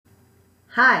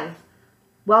Hi,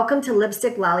 welcome to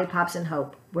Lipstick, Lollipops, and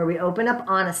Hope, where we open up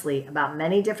honestly about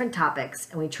many different topics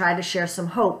and we try to share some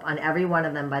hope on every one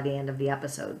of them by the end of the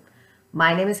episode.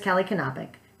 My name is Kelly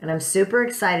Kanopik, and I'm super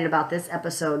excited about this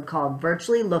episode called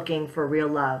Virtually Looking for Real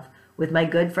Love with my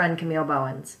good friend Camille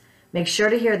Bowens. Make sure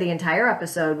to hear the entire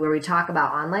episode where we talk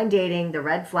about online dating, the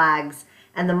red flags,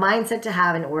 and the mindset to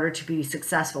have in order to be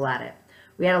successful at it.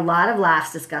 We had a lot of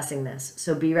laughs discussing this,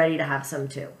 so be ready to have some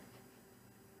too.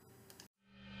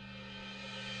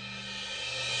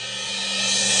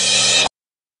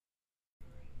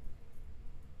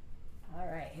 All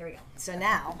right, here we go. So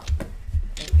now,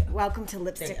 welcome to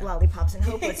Lipstick, Lollipops, and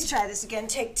Hope. Let's try this again.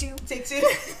 Take two. Take two.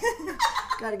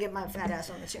 Gotta get my fat ass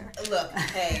on the chair. Look,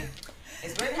 hey,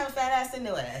 it's better to have a fat ass than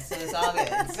no ass, so it's all good.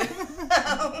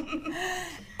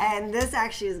 And this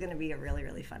actually is going to be a really,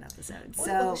 really fun episode.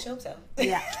 Well, show so.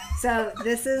 Yeah. So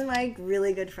this is my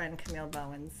really good friend Camille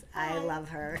Bowens. I love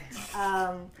her.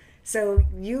 So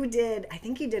I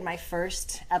think you did my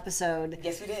first episode.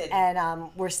 Yes, we did. And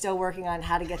we're still working on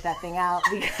how to get that thing out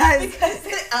because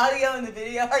the audio and the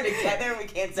video are together, we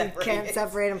can't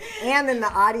separate them. And then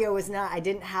the audio was not. We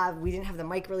didn't have the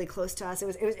mic really close to us.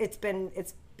 It's been a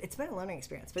learning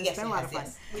experience, but it's been a lot of fun.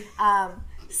 Yes.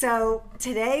 So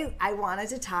today I wanted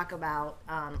to talk about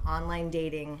online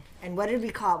dating and what did we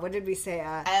call it? What did we say?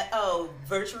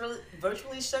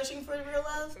 Virtually searching for real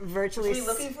love. Virtually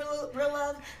looking for real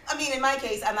love. I mean, in my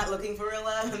case, I'm not looking for real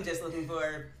love. I'm just looking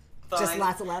for fun. Just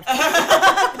lots of love.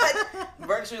 But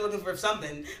virtually looking for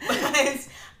something.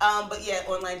 But yeah,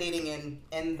 online dating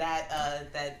and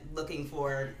that looking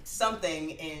for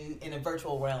something in a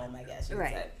virtual realm, I guess you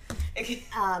could say.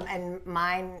 And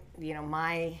mine,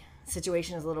 my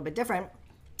situation is a little bit different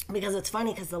because it's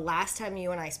funny because the last time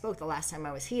you and I spoke, the last time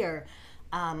I was here,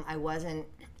 I wasn't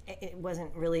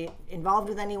really involved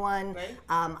with anyone. Right.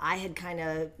 I had kind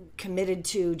of committed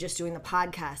to just doing the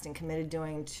podcast and committed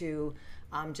to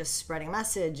just spreading a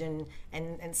message and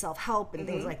self-help and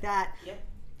things like that. Yep.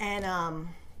 And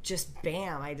just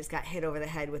bam, I just got hit over the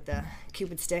head with the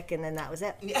Cupid stick and then that was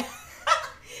it. Yeah.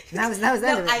 That was that.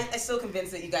 No, I'm still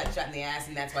convinced that you got shot in the ass,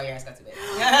 and that's why your ass got too big.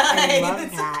 I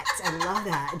love that.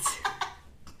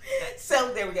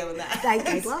 So there we go with that.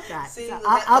 I love that. See, so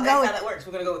I'll go with how that works.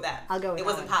 We're gonna go with that. I'll go with it.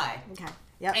 That wasn't one. pie. Okay.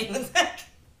 Yep.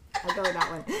 I'll go with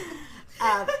that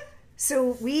one.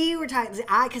 So we were talking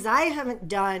because I haven't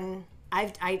done.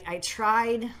 I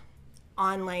tried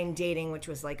online dating, which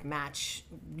was like Match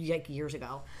years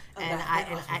ago.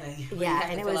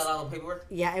 It was all the paperwork.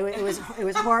 Yeah, it was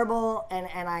horrible, and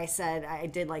I said I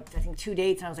did I think 2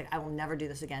 dates, and I was like I will never do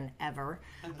this again ever.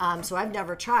 So I've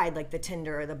never tried the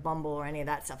Tinder or the Bumble or any of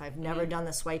that stuff. I've never done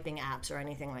the swiping apps or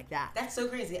anything like that. That's so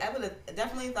crazy. I would have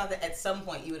definitely thought that at some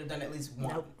point you would have done at least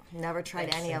one. Nope, never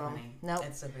tried any of them. Nope.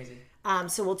 That's so crazy.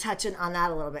 So we'll touch on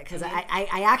that a little bit because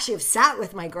I actually have sat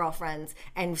with my girlfriends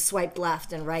and swiped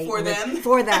left and right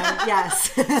for them.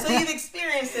 Yes. So you've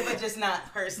experienced it, but just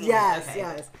not personally. Yes, okay.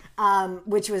 yes.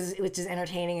 Which is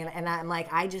entertaining, and I'm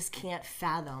like I just can't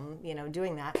fathom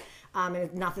doing that.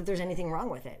 And not that there's anything wrong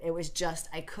with it. It was just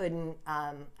I couldn't.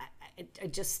 I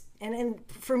just and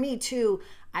for me too.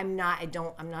 I'm not a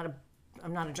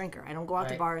drinker. I don't go out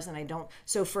to bars, and I don't.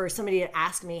 So for somebody to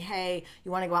ask me, "Hey,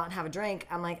 you want to go out and have a drink?"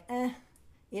 I'm like,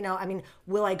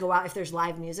 will I go out if there's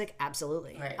live music?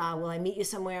 Absolutely. Right. Will I meet you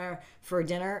somewhere for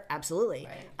dinner? Absolutely.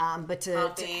 Right. But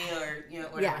coffee or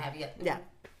whatever have you. Yeah.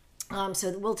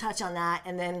 So we'll touch on that,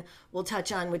 and then we'll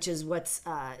touch on which is what's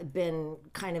been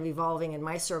kind of evolving in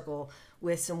my circle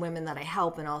with some women that I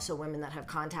help, and also women that have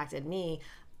contacted me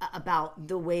about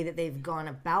the way that they've gone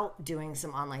about doing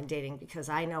some online dating, because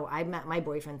I know I met my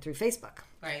boyfriend through Facebook,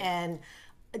 and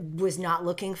was not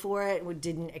looking for it,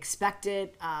 didn't expect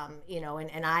it,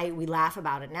 and we laugh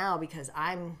about it now because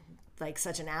I'm like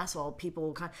such an asshole.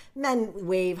 People, men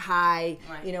wave hi,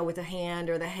 with a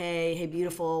hand or the hey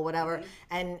beautiful, whatever,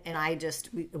 and I just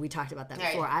we talked about that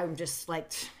before. I'm just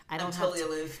like I'm totally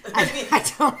aloof. I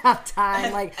don't have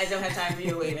time. I don't have time for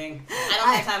your waving. I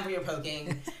don't have time for your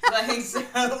poking. So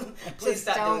please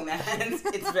stop doing that.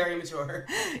 It's very mature.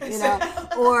 They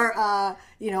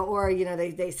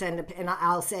send and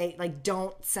I'll say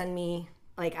don't send me.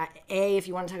 If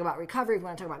you want to talk about recovery, if you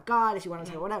want to talk about God, if you want to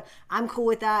talk about whatever, I'm cool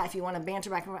with that. If you want to banter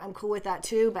back and forth, I'm cool with that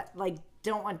too. But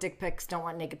don't want dick pics, don't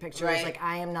want naked pictures. Right.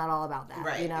 I am not all about that.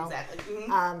 Right. Exactly.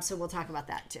 Mm-hmm. So we'll talk about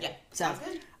that too. Yeah. Sounds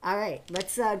good. All right.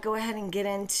 Let's go ahead and get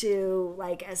into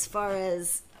as far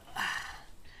as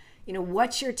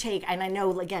what's your take? And I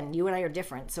know again, you and I are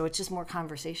different, so it's just more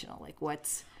conversational.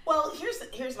 What's Well,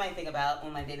 here's my thing about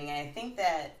online dating. And I think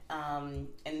that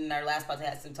in our last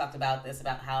podcast we talked about this,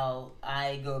 about how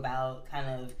I go about kind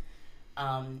of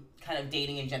kind of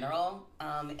dating in general,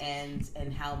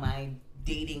 and how my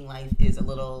dating life is a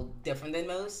little different than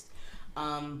most.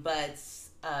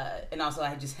 And also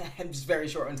I'm just very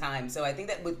short on time. So I think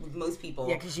that with most people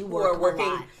because you who work are working, a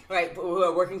lot. right, who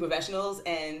are working professionals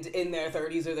and in their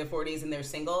 30s or their 40s and they're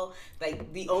single,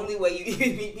 like the only way you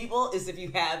can meet people is if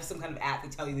you have some kind of app to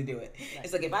tell you to do it. Right.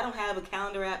 It's like if I don't have a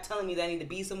calendar app telling me that I need to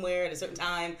be somewhere at a certain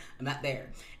time, I'm not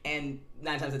there. And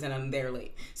 9 times out of 10, I'm there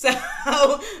late. So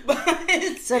I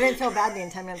didn't feel bad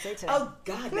being 10 minutes late today. Oh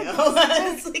God, no!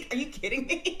 I was like, are you kidding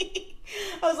me?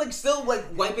 I was like still like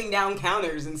wiping down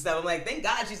counters and stuff. I'm like, thank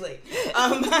God she's late.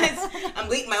 I'm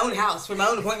late in my own house for my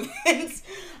own appointments.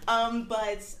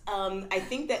 I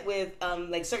think that with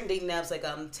like certain dating apps like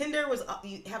Tinder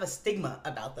you have a stigma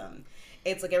about them.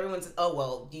 It's like everyone says, oh,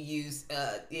 well, you use,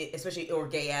 especially, or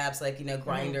gay apps like,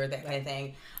 Grindr, that kind of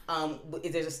thing.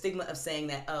 There's a stigma of saying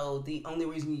that, oh, the only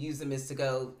reason you use them is to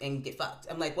go and get fucked.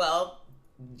 I'm like, well,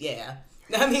 yeah.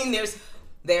 I mean, there's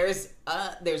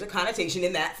a connotation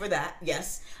in that for that,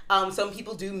 yes. Some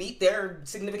people do meet their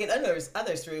significant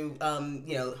others through,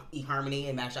 eHarmony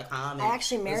and Match.com. I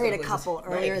actually married a couple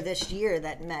earlier this year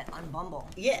that met on Bumble.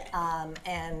 Yeah.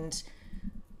 And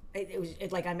it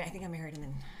was like, I think I married him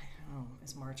in...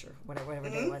 it's March or whatever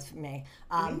day it was, May.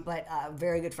 But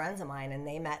very good friends of mine, and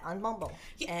they met on Bumble.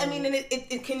 Yeah, and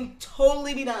it can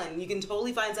totally be done. You can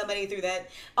totally find somebody through that.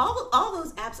 All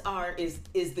those apps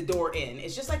is the door in.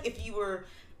 It's just like if you were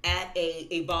at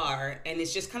a bar, and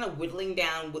it's just kind of whittling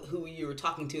down who you were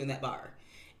talking to in that bar,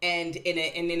 and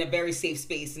in a very safe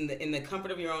space in the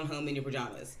comfort of your own home in your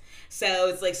pajamas. So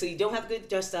it's like, so you don't have to get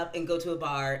dressed up and go to a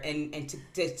bar and to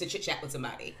chit chat with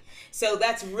somebody. So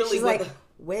that's really She's like,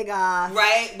 wig off.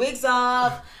 Right, wigs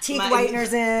off. Teeth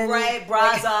whiteners in. Right,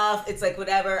 bras off. It's like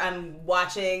whatever. I'm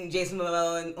watching Jason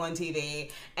Momoa on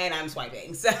TV and I'm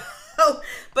swiping. So,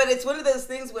 but it's one of those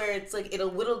things where it's like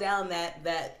it'll whittle down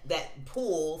that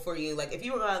pool for you. Like if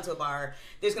you were going out to a bar,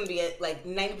 there's going to be like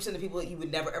 90% of the people that you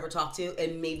would never ever talk to,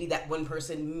 and maybe that one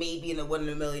person, maybe in a 1 in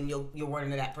a million, you'll run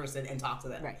into that person and talk to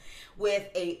them. Right. With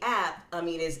a app, I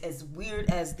mean, as weird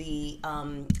as the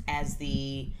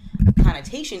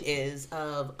connotation is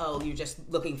of, oh, you're just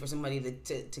looking for somebody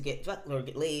to get fucked or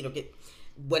get laid or get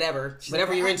whatever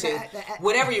you're into,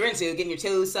 getting your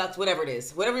toes sucked, whatever it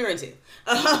is, whatever you're into.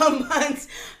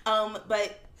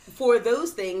 But for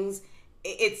those things,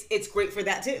 it's great for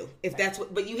that too. If that's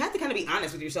what, but you have to kind of be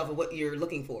honest with yourself of what you're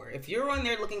looking for. If you're on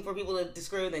there looking for people to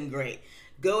screw, then great.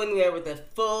 Go in there with a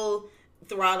full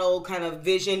throttle kind of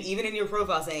vision, even in your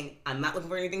profile, saying, I'm not looking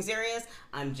for anything serious,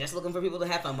 I'm just looking for people to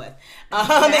have fun with.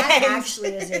 That actually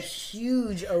is a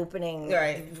huge opening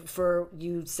for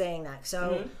you saying that.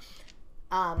 So,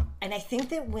 and I think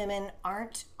that women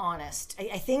aren't honest.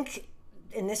 I think,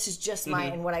 and this is just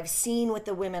and what I've seen with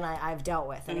the women I've dealt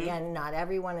with, and again, not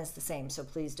everyone is the same, so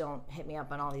please don't hit me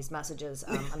up on all these messages.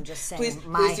 I'm just saying,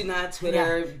 please do not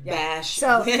Twitter bash. So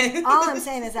all I'm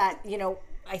saying is that,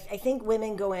 I think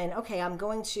women go in, okay, I'm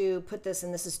going to put this,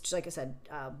 and this is, like I said,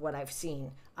 what I've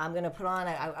seen. I'm going to put on,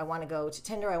 I want to go to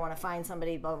Tinder, I want to find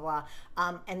somebody, blah, blah,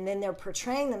 blah. And then they're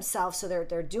portraying themselves, so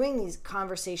they're doing these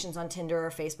conversations on Tinder or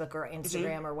Facebook or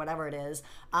Instagram or whatever it is,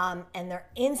 and they're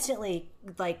instantly,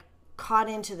 like, caught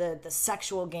into the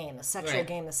sexual game, the sexual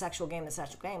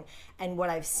game. And what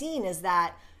I've seen is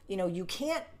that, you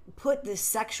can't put this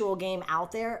sexual game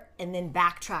out there and then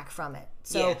backtrack from it.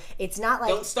 So it's not like...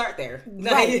 Don't start there.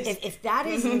 Right. If that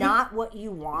is not what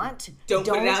you want, don't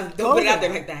put it out there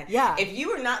like that. Yeah. If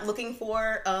you are not looking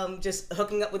for just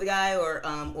hooking up with a guy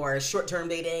or short-term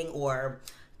dating or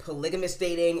polygamous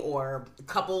dating or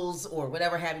couples or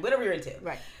whatever you're into.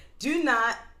 Right. Do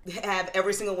not have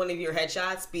every single one of your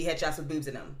headshots be headshots with boobs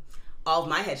in them. All of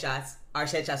my headshots are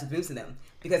headshots with boobs in them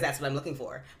because that's what I'm looking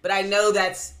for. But I know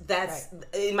that's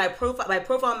in my profile. My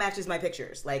profile matches my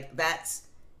pictures. Like that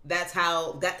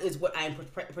is what I'm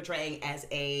portraying as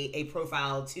a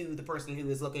profile to the person who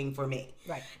is looking for me.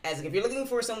 Right. As if you're looking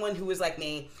for someone who is like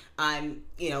me, I'm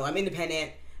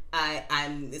independent.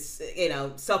 I'm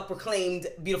self-proclaimed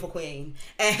beautiful queen,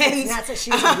 and that's what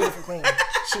she's a beautiful queen.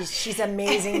 She's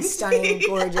amazing, stunning,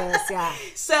 gorgeous. Yeah.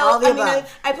 So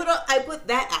I put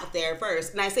that out there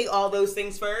first, and I say all those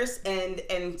things first, and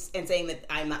saying that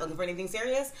I'm not looking for anything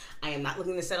serious. I am not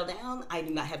looking to settle down. I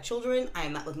do not have children. I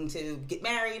am not looking to get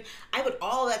married. I put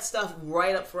all that stuff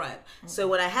right up front. So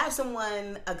when I have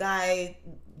a guy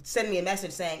send me a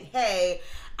message saying, "Hey,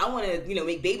 I want to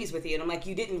make babies with you," and I'm like,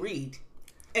 "You didn't read."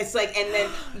 It's like, and then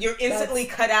you're instantly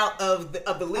cut out of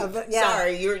the loop.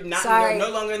 Sorry, you're not. You're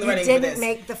no longer in the running for this. You didn't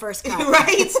make the first cut,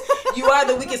 right? You are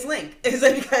the weakest link. It's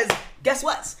like, because guess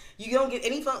what? you don't get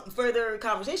any further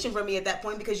conversation from me at that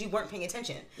point because you weren't paying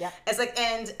attention. Yeah. It's like,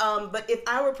 and but if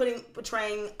I were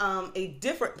portraying a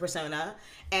different persona,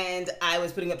 and I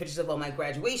was putting up pictures of all my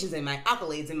graduations and my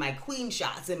accolades and my queen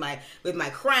shots and with my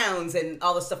crowns and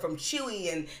all the stuff from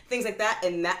Chewy and things like that,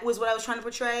 and that was what I was trying to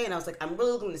portray. And I was like, I'm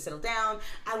really going to settle down.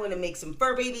 I want to make some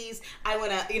fur babies. I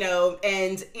want to,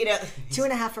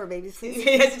 2.5 fur babies, please.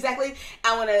 Yes, exactly.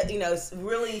 I want to,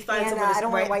 really find someone. I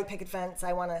don't want a white picket fence.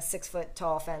 I want a 6-foot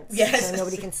tall fence. Yes. So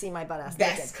nobody can see my butt ass.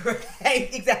 That's correct.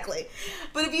 Exactly.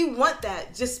 But if you want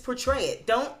that, just portray it.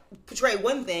 Don't portray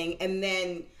one thing and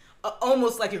then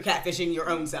almost like you're catfishing your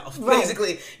own self. Right.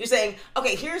 Basically, you're saying,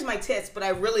 "Okay, here's my tits, but I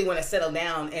really want to settle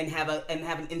down and have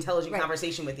an intelligent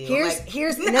conversation with you."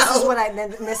 Here's no.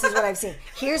 This is what I've seen.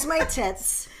 Here's my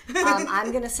tits.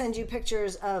 I'm gonna send you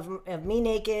pictures of me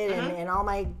naked and all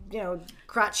my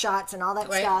crotch shots and all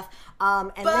that stuff.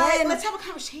 But then let's have a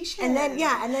conversation. And then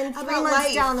 3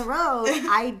 months down the road,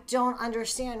 I don't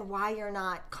understand why you're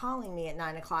not calling me at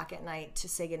 9:00 at night to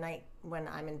say goodnight when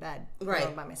I'm in bed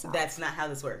alone by myself. That's not how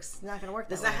this works. It's not going to work.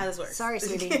 That's not how this works. Sorry,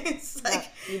 sweetie. It's like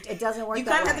it doesn't work. You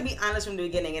kind of have to be honest from the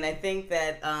beginning, and I think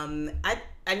that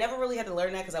I never really had to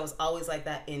learn that because I was always like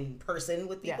that in person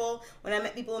with people when I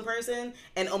met people in person,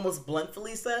 and almost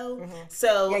bluntly so. Mm-hmm.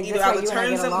 So either I would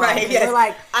turn some right. Yes. You're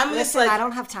like, I'm just like, I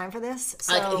don't have time for this.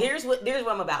 So like, here's what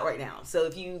I'm about right now. So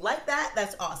if you like that,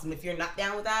 that's awesome. If you're not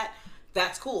down with that,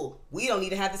 that's cool. We don't need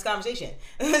to have this conversation.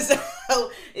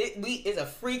 So it's a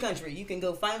free country. You can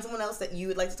go find someone else that you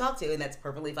would like to talk to, and that's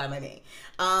perfectly fine by me.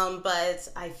 But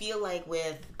I feel like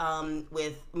with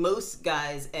most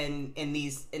guys in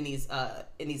these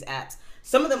apps,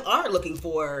 some of them are looking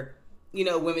for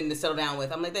women to settle down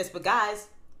with. I'm like this, but guys,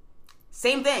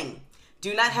 same thing.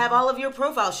 Do not have all of your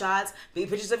profile shots be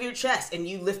pictures of your chest and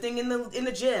you lifting in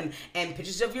the gym and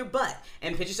pictures of your butt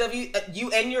and pictures of you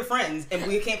and your friends, and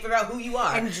we can't figure out who you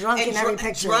are. And drunk in every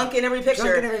picture. Drunk in every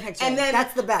picture. And then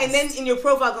that's the best. And then in your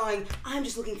profile going, I'm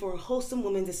just looking for a wholesome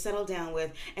woman to settle down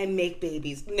with and make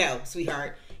babies. No,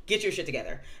 sweetheart. Get your shit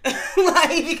together.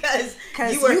 Because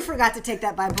you forgot to take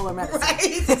that bipolar medicine.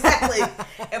 Right, exactly.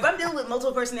 If I'm dealing with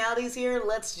multiple personalities here,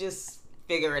 let's just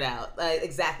figure it out,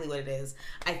 exactly what it is.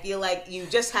 I feel like you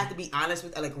just have to be honest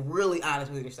really honest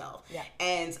with yourself. Yeah.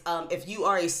 And if you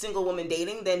are a single woman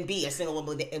dating, then be a single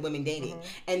woman dating.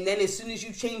 Mm-hmm. And then as soon as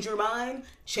you change your mind,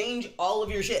 change all of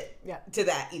your shit to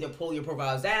that. Either pull your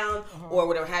profiles down or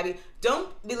whatever have you. Don't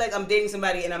be like, I'm dating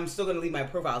somebody and I'm still going to leave my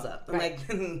profiles up. I'm like,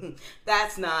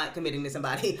 that's not committing to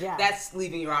somebody. Yeah. That's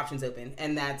leaving your options open,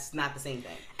 and that's not the same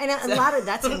thing. And a lot of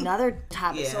that's another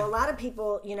topic. Yeah. So a lot of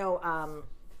people,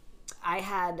 I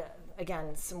had,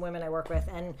 again, some women I work with,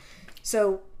 and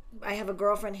so I have a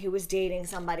girlfriend who was dating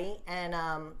somebody, and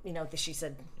she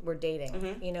said we're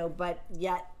dating, but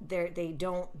yet they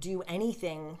don't do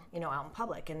anything, out in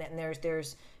public, and then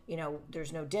there's no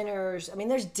dinners. I mean,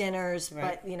 there's dinners,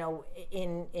 right. But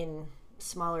in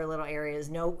smaller little areas,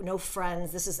 no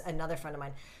friends. This is another friend of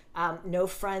mine. No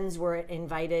friends were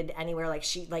invited anywhere.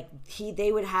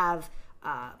 They would have.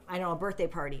 A birthday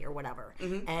party or whatever.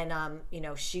 Mm-hmm. And,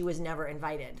 she was never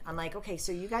invited. I'm like, okay,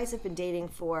 so you guys have been dating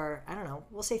for, I don't know,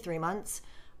 we'll say 3 months.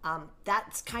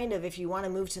 That's kind of, if you want to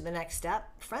move to the next step,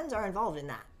 friends are involved in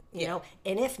that, you know?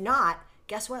 And if not,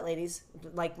 guess what, ladies?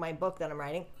 Like my book that I'm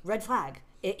writing, red flag.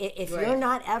 If you're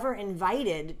not ever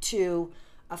invited to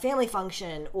a family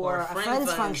function or a friend's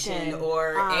function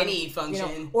or any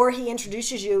function, or he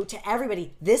introduces you to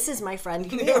everybody. This is my friend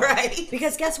Camille, right?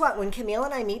 Because guess what? When Camille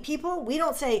and I meet people, we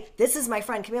don't say this is my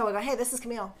friend Camille. We go, hey, this is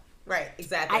Camille. Right,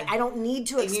 exactly. I don't need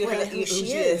to explain who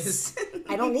she is.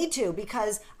 I don't need to,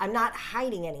 because I'm not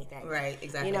hiding anything. Right,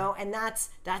 exactly. And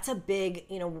that's a big,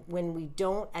 when we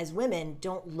don't, as women,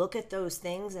 don't look at those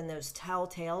things and those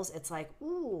telltales. It's like,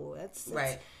 ooh, that's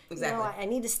right, exactly. I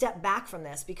need to step back from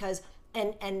this because.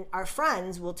 And our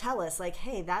friends will tell us like,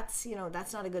 hey, that's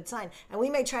not a good sign. And we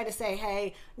may try to say,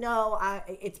 hey, no,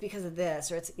 it's because of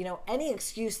this, or it's any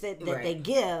excuse that right. they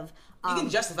give. You can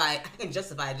justify it. I can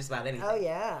justify just about anything. Oh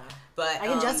yeah, but I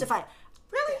can justify it.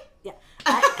 Really? Yeah.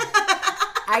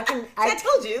 I can. I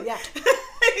told you. Yeah.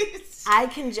 I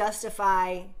can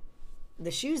justify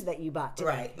the shoes that you bought today.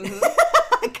 Right. Mm-hmm.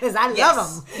 Because I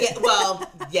love them. Yeah, well,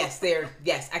 yes,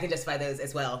 I can justify those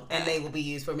as well, and they will be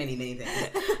used for many, many things.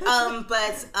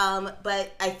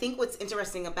 But I think what's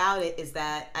interesting about it is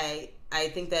that I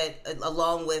think that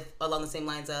along the same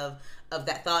lines of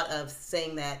that thought of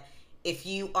saying that if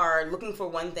you are looking for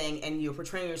one thing and you're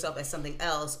portraying yourself as something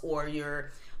else, or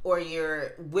you're or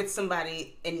you're with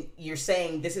somebody and you're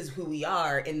saying this is who we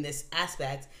are in this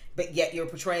aspect, but yet you're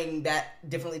portraying that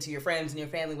differently to your friends and your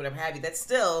family, whatever have you, that's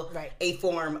still a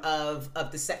form of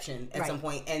deception at some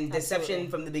point. And deception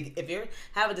from the if you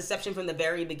have a deception from the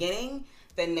very beginning,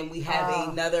 then we have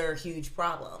another huge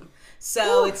problem.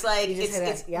 So it's like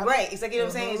it's right. It's like, you know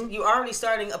what I'm saying? You're already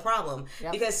starting a problem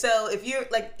because so if you're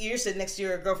like you're sitting next to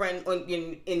your girlfriend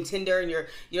in Tinder and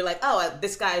you're like, oh,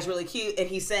 this guy is really cute and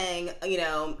he's saying, you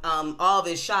know, all of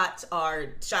his shots are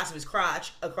shots of his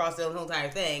crotch across the whole entire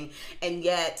thing, and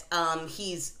yet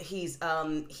he's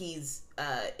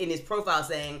in his profile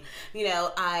saying, you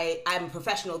know, I'm a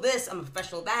professional this, I'm a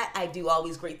professional that, I do all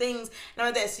these great things, and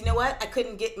I'm this. You know what? I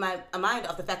couldn't get my mind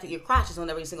off the fact that your crotch is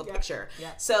on every single picture.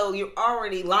 So you're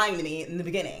already lying to me in the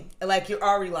beginning. Like, you're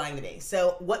already lying to me.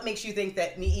 So what makes you think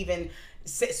that me even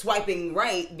swiping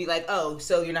right be like, oh,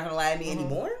 so you're not gonna lie to me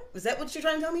anymore? Is that what you're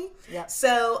trying to tell me?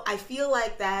 So I feel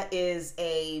like that is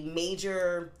a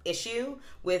major issue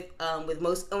with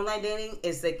most online dating,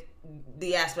 is like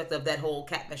the aspect of that whole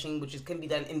catfishing, which can be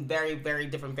done in very, very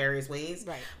different various ways.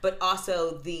 But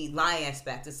also the lying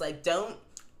aspect. It's like,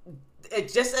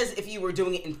 just as if you were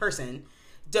doing it in person,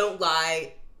 don't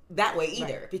lie that way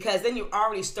either, because then you're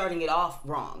already starting it off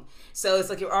wrong. So it's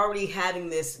like you're already having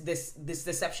this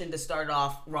deception to start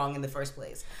off wrong in the first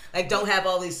place. Like, don't have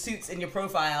all these suits in your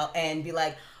profile and be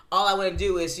like, all I want to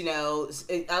do is, you know,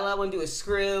 all I want to do is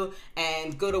screw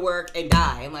and go to work and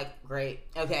die. I'm like, great.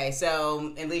 Okay,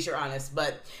 so at least you're honest,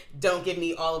 but don't give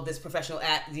me all of this professional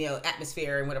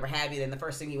atmosphere and whatever have you. Then the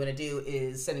first thing you want to do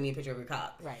is sending me a picture of your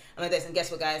cock. I'm like this, and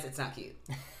guess what, guys? It's not cute.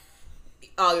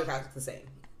 All your cocks are the same.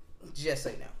 Just so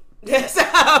you know. So,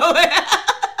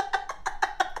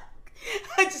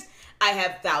 I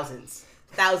have thousands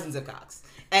of cocks,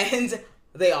 and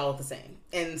they all look the same.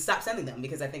 And stop sending them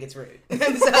because I think it's rude.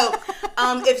 And so,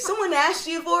 if someone asks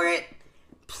you for it,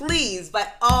 please, by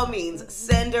all means,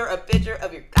 send her a picture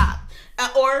of your cock.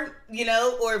 Or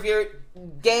if you're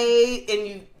gay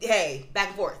and hey, back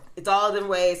and forth. It's all different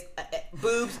ways.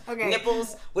 Boobs,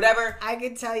 nipples, whatever. I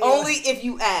can tell you. Only if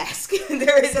you ask. It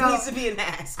needs to be an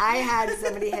ask. I had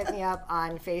somebody hit me up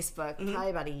on Facebook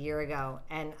probably about a year ago,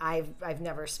 and I've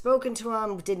never spoken to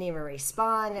him, didn't even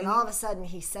respond, and all of a sudden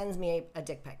he sends me a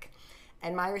dick pic.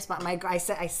 And my response, I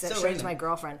showed it to my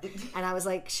girlfriend, and I was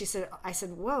like, I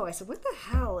said, whoa, I said, what the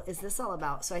hell is this all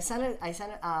about? So I sent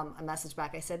a message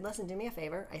back. I said, listen, do me a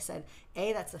favor. I said,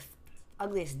 A, that's the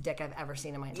ugliest dick I've ever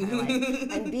seen in my entire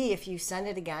life, and B, if you send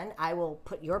it again, I will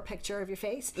put your picture of your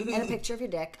face and a picture of your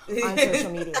dick on social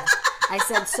media. I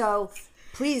said, so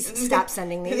please stop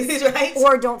sending these,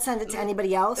 or don't send it to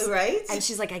anybody else. And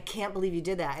she's like, I can't believe you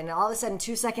did that. And all of a sudden,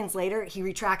 2 seconds later, he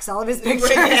retracts all of his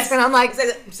pictures, and I'm like,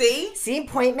 see,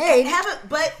 point made. Have a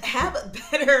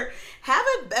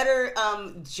better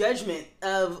judgment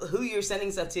of who you're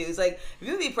sending stuff to. It's like, if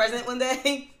you want to be president one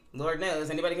day, Lord knows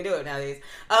anybody can do it nowadays.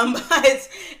 But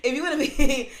if you want to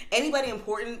be anybody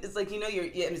important, it's like,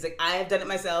 it's like, I have done it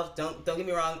myself. Don't get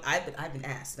me wrong. I've been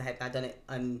asked. I have not done it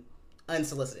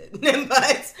unsolicited.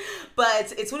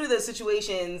 but it's one of those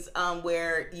situations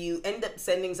where you end up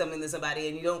sending something to somebody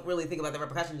and you don't really think about the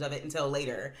repercussions of it until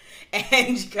later.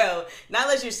 And you go, not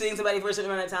unless you're seeing somebody for a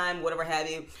certain amount of time, whatever have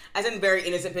you. I send very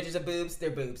innocent pictures of boobs.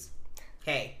 They're boobs.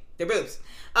 Hey, they're boobs.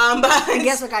 But and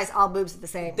guess what, guys? All boobs are the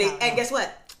same. And guess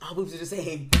what? All boobs are the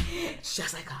same.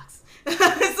 Just like cocks.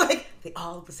 It's like they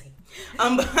all look the same.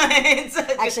 But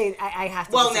actually, I have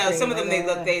to. Well, no, some of them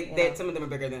some of them are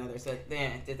bigger than others. So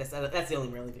that's the only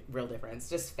real difference.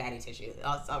 Just fatty tissue.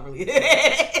 That's all really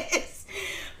it is.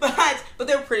 But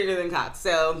they're prettier than cocks.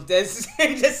 So just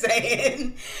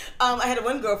saying. I had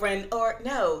one girlfriend,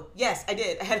 yes, I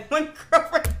did. I had one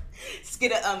girlfriend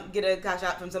get a cock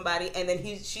shot from somebody, and then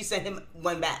she sent him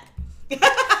one back.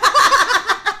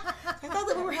 I thought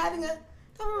that we were having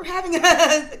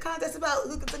a contest about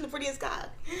who could send the prettiest cock.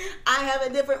 I have a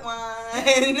different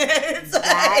one.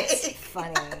 That's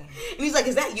funny. And he's like,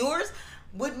 is that yours?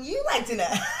 Wouldn't you like to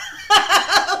know?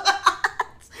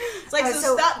 It's like,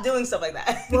 so stop doing stuff like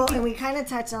that. Well, and we kind of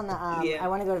touched on the, I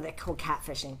want to go to the whole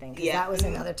catfishing thing, because that was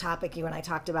another topic you and I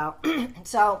talked about.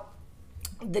 So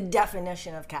the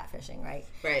definition of catfishing, right?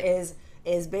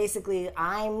 Is basically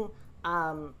I'm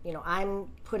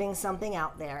putting something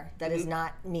out there that is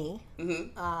not me,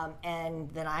 and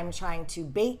then I'm trying to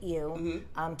bait you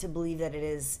to believe that it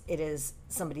is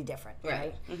somebody different,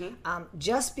 right?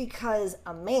 Just because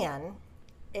a man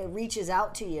reaches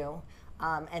out to you,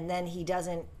 and then he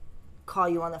doesn't call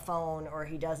you on the phone or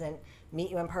he doesn't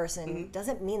meet you in person,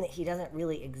 doesn't mean that he doesn't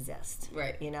really exist,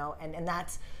 right? And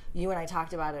that's, you and I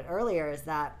talked about it earlier, is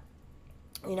that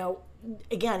you know,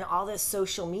 again, all this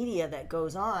social media that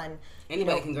goes on.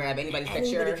 Anybody can grab anybody's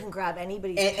picture. Anybody can grab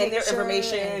anybody's picture. And their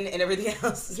information and everything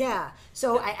else. Yeah.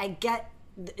 So I get,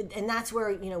 and that's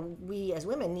where, you know, we as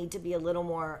women need to be a little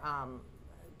more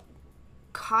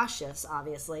cautious,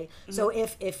 obviously. Mm-hmm. So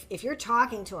if you're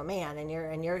talking to a man and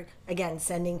you're again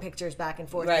sending pictures back and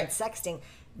forth and sexting,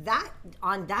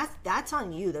 that's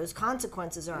on you. Those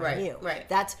consequences are on you. Right.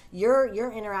 That's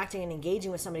you're interacting and engaging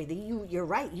with somebody that you're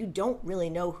right. You don't really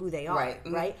know who they are. Right.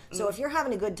 Right. Mm-hmm. So if you're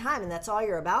having a good time and that's all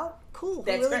you're about, cool.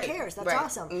 Who really cares? That's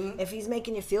awesome. Mm-hmm. If he's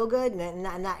making you feel good and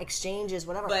that exchange is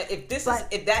whatever. But if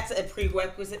that's a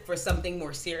prerequisite for something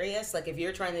more serious, like if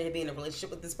you're trying to be in a relationship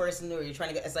with this person or you're trying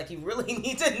to get, it's like you really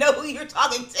need to know who you're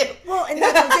talking to. Well, and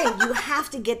that's what I'm saying. You have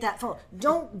to get that phone.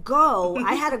 Don't go.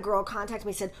 I had a girl contact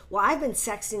me, said, well, I've been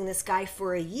sexting this guy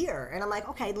for a year. And I'm like,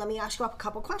 okay, let me ask you a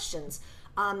couple questions.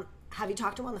 Have you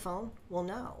talked to him on the phone? Well,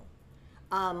 no.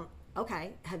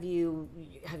 Okay. Have you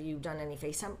done any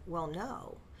FaceTime? Well,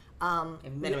 no.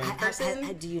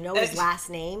 Do you know his last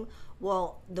name?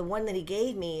 Well, the one that he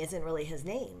gave me isn't really his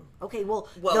name. Okay, well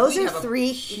those are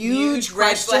three huge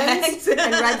questions and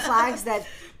red flags that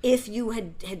if you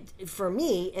had for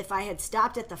me, if I had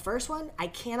stopped at the first one, I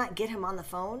cannot get him on the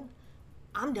phone,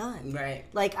 I'm done. Right.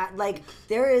 Like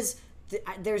there's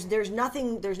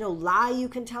nothing, there's no lie you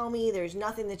can tell me, there's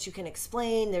nothing that you can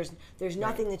explain, there's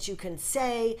nothing that you can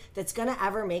say that's gonna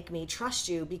ever make me trust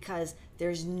you, because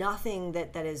there's nothing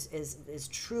that is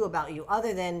true about you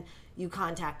other than you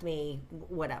contact me,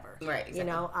 whatever. Right. Exactly. You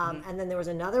know, and then there was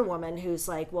another woman who's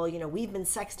like, well, you know, we've been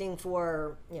sexting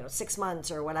for, 6 months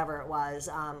or whatever it was,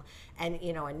 and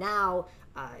now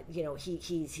you know,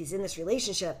 he's in this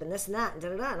relationship and this and that and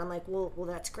da-da-da. And I'm like, well,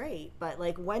 that's great, but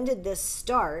like, when did this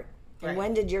start? And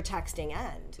when did your texting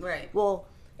end? Right. Well,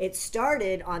 it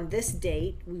started on this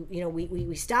date.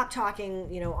 We stopped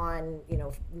talking, on,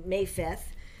 May 5th.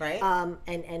 Right.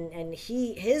 And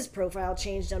his profile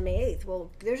changed on May 8th.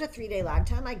 Well, there's a 3-day lag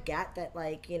time. I get that,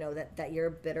 like, that you're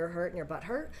bitter hurt and your butt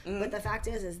hurt. Mm-hmm. But the fact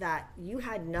is that you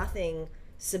had nothing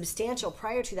substantial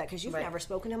prior to that, because you've never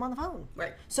spoken to him on the phone.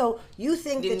 Right. So you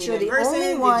think that you're the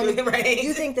only one.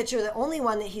 You think that you're the only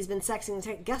one that he's been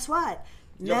sexting. Guess what?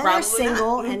 Men are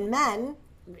single, and men,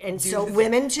 and so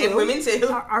women too. And women too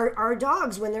are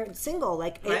dogs when they're single.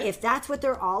 Like, if that's what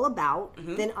they're all about,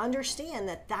 then understand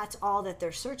that that's all that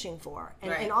they're searching for,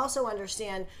 and also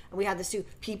understand. And we have this too.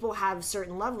 People have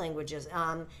certain love languages,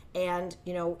 and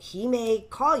he may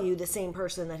call you the same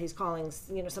person that he's calling,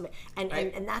 somebody,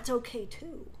 and that's okay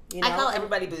too. I call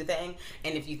everybody boo thing,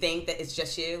 and if you think that it's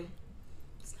just you,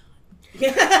 it's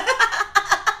not.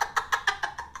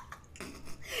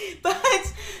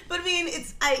 But I mean,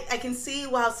 I can see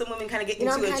how some women kind of get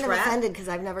into a trap. I'm kind of offended because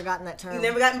I've never gotten that term. You've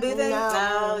never gotten boo thing? No.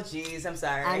 Oh, jeez, I'm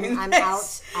sorry. I'm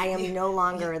out. I am no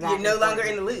longer that. You're no longer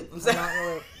in the loop. I'm sorry. I'm not in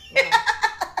the loop. Yeah.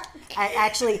 I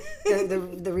actually,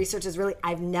 the research is really,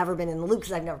 I've never been in the loop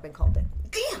because I've never been called it.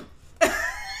 Damn.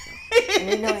 And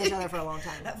we've known each other for a long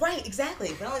time. Right,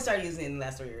 exactly. But I only started using it in the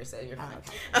last 3 years, so you're fine.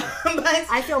 Okay. But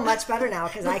I feel much better now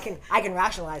because I can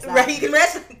rationalize that. Right, you can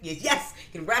rationalize. Yes,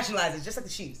 you can rationalize it just like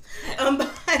the shoes.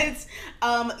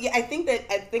 I think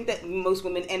that most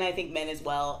women, and I think men as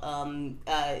well,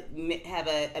 have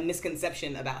a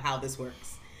misconception about how this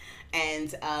works,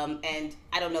 and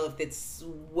I don't know if it's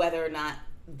whether or not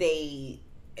they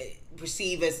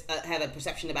perceive as have a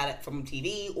perception about it from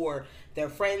TV or their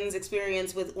friends'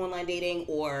 experience with online dating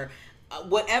or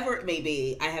whatever it may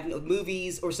be. I have no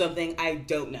movies or something. I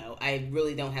don't know. I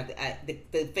really don't have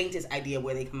the faintest idea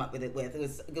where they come up with it with. It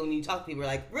was when you talk to people,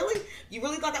 like, really? You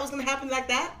really thought that was going to happen like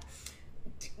that?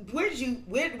 Where did you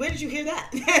hear that?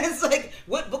 It's like,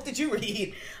 what book did you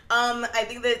read? I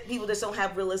think that people just don't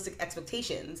have realistic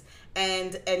expectations,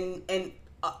 and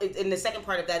the second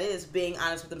part of that is being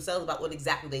honest with themselves about what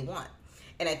exactly they want.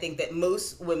 And I think that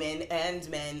most women and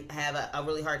men have a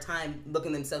really hard time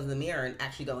looking themselves in the mirror and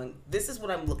actually going, this is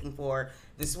what I'm looking for,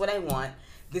 this is what I want,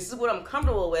 this is what I'm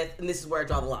comfortable with, and this is where I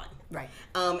draw the line. Right.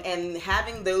 And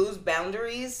having those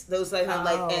boundaries, those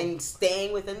and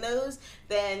staying within those,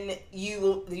 then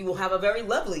you will have a very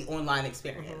lovely online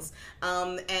experience.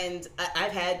 Mm-hmm. And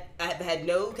I've had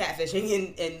no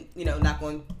catfishing, and knock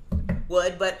on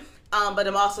wood, but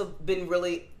I'm also been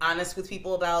really honest with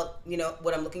people about,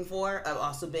 what I'm looking for. I've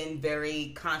also been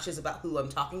very conscious about who I'm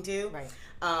talking to. Right.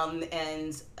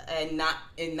 And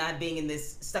not being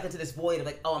stuck into this void of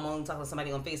like, oh, I'm only talking to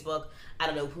somebody on Facebook. I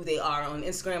don't know who they are on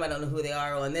Instagram. I don't know who they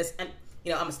are on this. And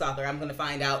I'm a stalker. I'm going to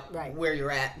find out Right. where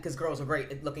you're at because girls are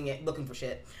great at looking for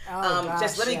shit. Oh, gosh,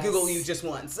 just let me yes. Google you just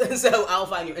once. So I'll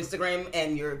find your Instagram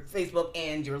and your Facebook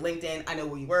and your LinkedIn. I know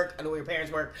where you work. I know where your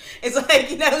parents work. It's like,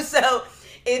 so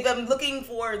if I'm looking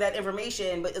for that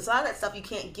information, but it's a lot of that stuff you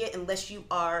can't get unless you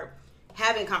are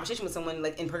having a conversation with someone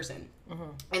like in person. Mm-hmm.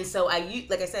 And so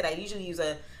like I said, I usually use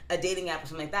a dating app or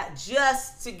something like that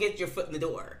just to get your foot in the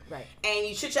door. Right. And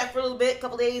you chit chat for a little bit, a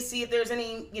couple days, see if there's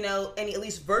any at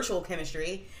least virtual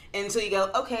chemistry until you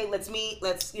go, okay, let's meet,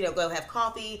 let's, go have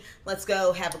coffee, let's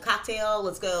go have a cocktail,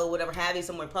 let's go whatever have you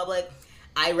somewhere public.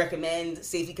 I recommend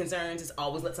safety concerns is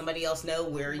always let somebody else know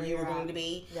where you are going to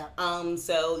be. Yeah.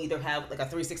 So either have like a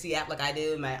 360 app like I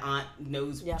do. My aunt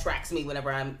tracks me whenever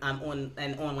I'm on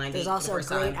an online date. There's also a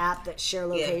great app that share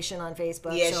location on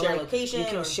Facebook. Yeah, so share location. You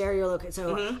can share your location.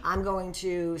 So I'm going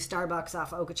to Starbucks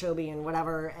off Okeechobee and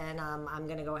whatever, and I'm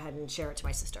going to go ahead and share it to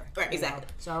my sister. Right, exactly.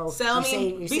 So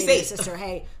you say safe. to your sister,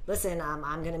 hey, listen,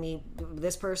 I'm going to meet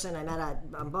this person I met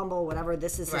on Bumble, whatever.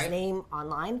 This is his name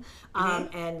online,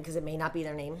 and because it may not be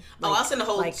their name. I'll send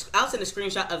I'll send a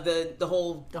screenshot of the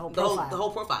whole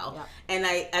profile. Yeah. And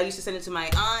I used to send it to my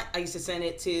aunt. I used to send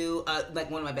it to like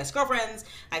one of my best girlfriends.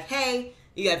 Like, hey,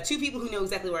 you have two people who know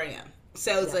exactly where I am.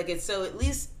 So it's so at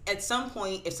least at some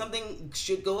point, if something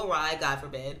should go awry, God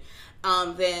forbid,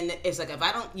 then it's like if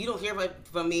you don't hear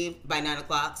from me by 9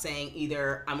 o'clock saying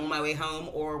either I'm on my way home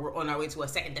or we're on our way to a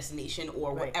second destination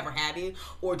or whatever have you,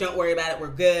 or don't worry about it, we're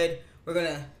good. We're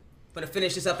gonna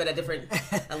finish this up at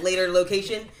a later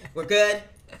location. We're good.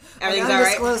 Everything's all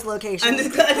right. Undisclosed location.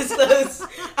 Undisclosed.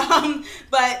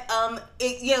 But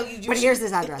here's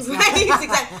this address. Right,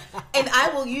 exactly. And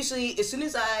I will usually, as soon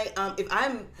as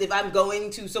if I'm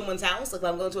going to someone's house, like if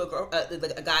I'm going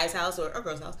to a guy's house or a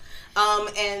girl's house,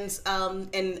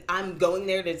 and I'm going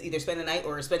there to either spend the night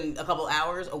or spend a couple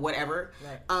hours or whatever,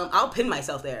 I'll pin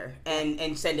myself there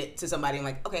and send it to somebody. I'm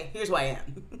like, okay, here's where I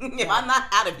am. If I'm not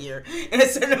out of here in a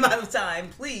certain amount of time,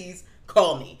 please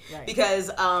call me. Right.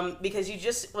 Because you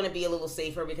just want to be a little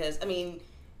safer because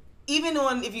even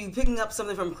if you're picking up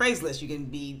something from Craigslist, you can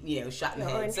be shot in the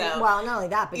head. Well, not only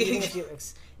that, but even if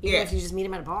you just meet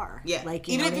him at a bar, even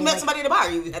if you met somebody at a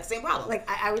bar, you have the same problem. Like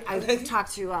I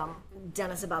talked to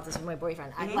Dennis about this with my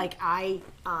boyfriend.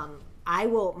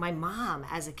 My mom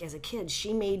as a kid,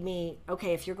 she made me,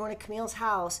 okay, if you're going to Camille's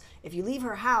house, if you leave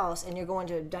her house and you're going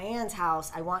to Diane's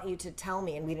house, I want you to tell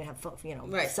me, and we didn't have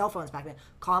cell phones back then,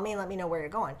 call me and let me know where you're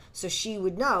going. So she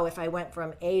would know if I went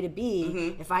from A to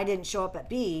B, if I didn't show up at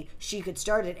B, she could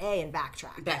start at A and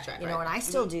backtrack. And I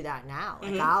still do that now.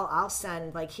 Like I'll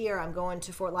send, like, here, I'm going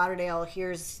to Fort Lauderdale,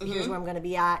 here's where I'm going to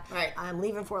be at. Right. I'm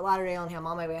leaving Fort Lauderdale and I'm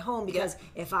on my way home because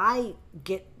if I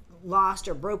get lost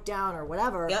or broke down or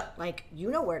whatever, like, you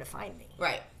know where to find me.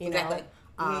 Right. Exactly.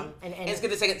 And it's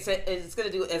gonna it's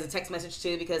gonna do it as a text message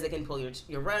too because it can pull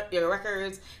your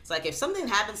records. It's like if something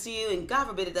happens to you, and God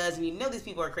forbid it does, and these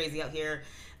people are crazy out here.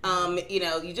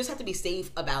 You just have to be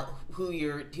safe about who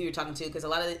you're talking to because a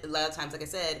lot of times, like I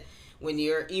said, when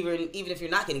you're even if you're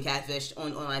not getting catfished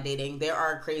on online dating, there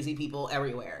are crazy people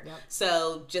everywhere. Yep.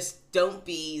 So just don't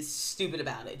be stupid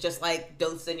about it. Just like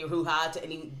don't send your hoo-ha to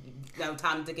any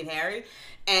Tom, Dick, and Harry,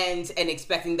 and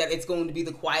expecting that it's going to be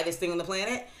the quietest thing on the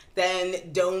planet.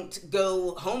 Then don't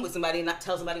go home with somebody and not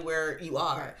tell somebody where you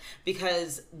are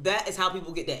because that is how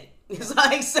people get dead. It's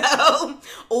like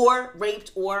or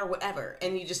raped or whatever,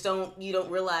 and you don't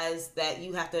realize that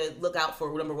you have to look out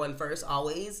for number one first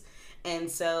always. And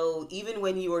so even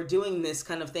when you are doing this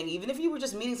kind of thing, even if you were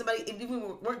just meeting somebody, even if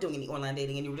you weren't doing any online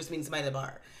dating and you were just meeting somebody at a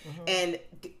bar, and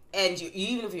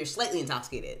even if you're slightly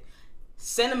intoxicated,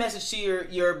 send a message to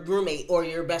your roommate or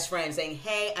your best friend saying,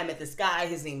 hey, I met this guy,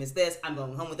 his name is this, I'm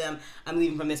going home with him, I'm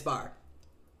leaving from this bar.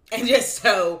 And just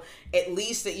so at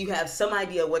least that you have some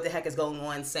idea what the heck is going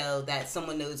on so that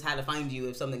someone knows how to find you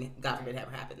if something, God forbid, ever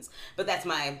happens. But that's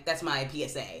my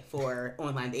PSA for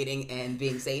online dating and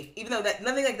being safe. Even though that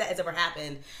nothing like that has ever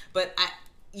happened, but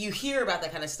you hear about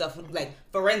that kind of stuff, like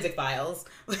Forensic Files,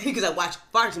 because I watch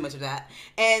far too much of that.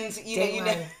 And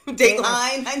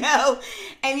Dateline, I know.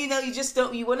 And you just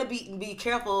don't. You want to be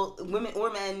careful. Women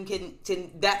or men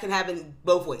that can happen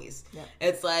both ways. Yeah.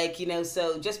 It's like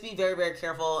so just be very, very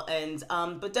careful, and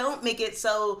but don't make it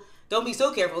so. Don't be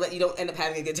so careful that you don't end up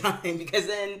having a good time because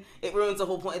then it ruins the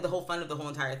whole point, the whole fun of the whole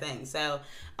entire thing. So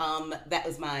that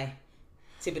was my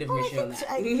tidbit of information on that.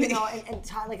 And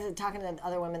talking to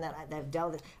other women that have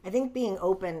dealt with it, I think being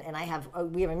open, and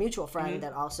we have a mutual friend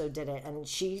that also did it, and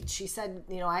she said,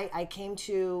 I came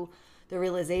to the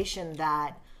realization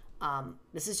that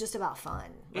this is just about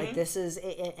fun. Like this is,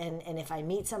 and if I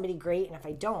meet somebody, great, and if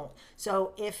I don't.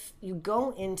 So if you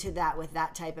go into that with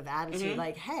that type of attitude,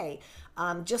 like, hey,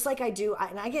 just like I do,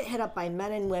 and I get hit up by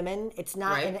men and women. It's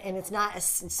not, Right. and it's not,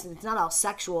 it's not all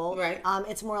sexual. Right.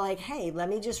 It's more like, hey, let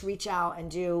me just reach out and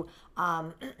do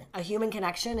a human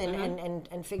connection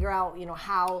and figure out,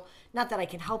 how, not that I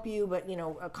can help you, but,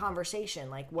 a conversation.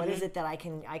 Like, what is it that I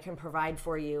can provide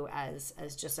for you as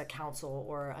just a counsel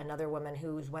or another woman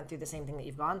who's went through the same thing that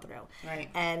you've gone through. Right.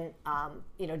 And,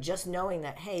 just knowing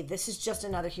that, hey, this is just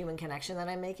another human connection that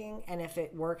I'm making. And if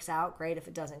it works out, great. If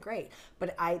it doesn't, great.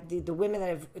 But the women that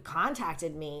have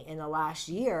contacted me in the last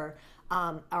year,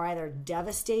 are either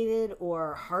devastated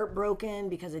or heartbroken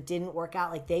because it didn't work out.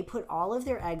 Like, they put all of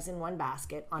their eggs in one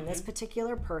basket on this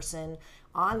particular person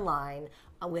online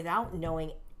without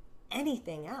knowing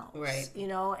anything else. Right.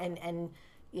 And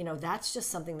that's just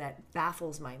something that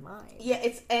baffles my mind. Yeah,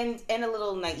 it's and a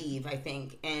little naive, I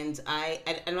think. And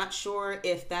I'm not sure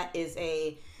if that is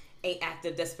a act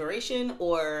of desperation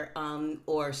or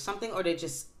something, or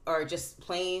just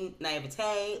plain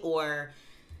naivete or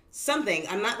something.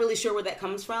 I'm not really sure where that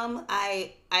comes from.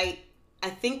 I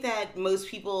think that most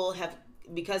people have,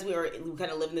 because we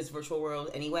kind of live in this virtual world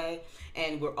anyway,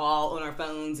 and we're all on our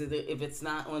phones, if it's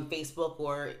not on Facebook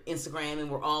or Instagram, and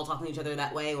we're all talking to each other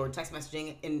that way, or text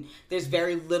messaging, and there's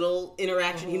very little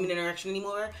interaction, human interaction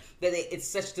anymore, that it's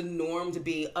such the norm to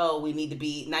be, we need to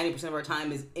be 90% of our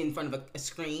time is in front of a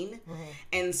screen.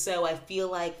 And so I feel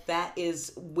like that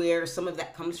is where some of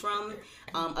that comes from.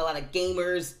 A lot of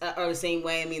gamers are the same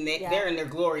way. I mean, they're in their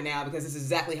glory now, because this is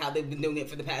exactly how they've been doing it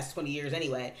for the past 20 years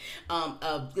anyway,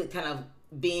 of kind of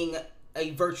being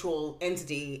a virtual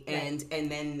entity and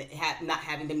then not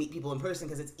having to meet people in person,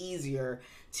 because it's easier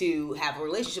to have a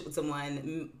relationship with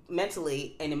someone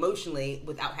mentally and emotionally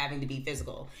without having to be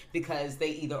physical, because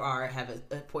they either have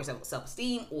a poor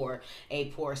self-esteem or a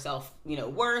poor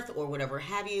worth or whatever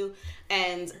have you.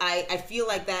 And I feel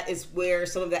like that is where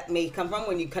some of that may come from,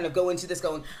 when you kind of go into this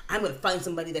going, I'm going to find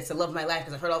somebody that's the love of my life,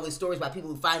 because I've heard all these stories about people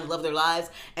who find the love of their lives,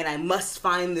 and I must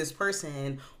find this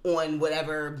person on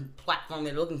whatever platform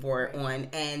they're looking for it on,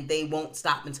 and they won't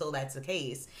stop until that's the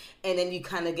case. And then you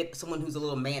kind of get someone who's a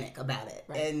little manic about it.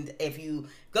 Right. And if you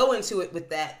go into it with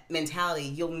that mentality,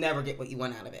 you'll never get what you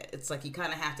want out of it. It's like you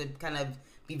kind of have to kind of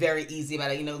be very easy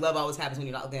about it. Love always happens when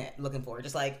you're not looking for it.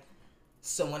 Just like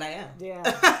someone I am. Yeah.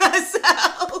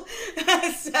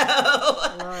 so,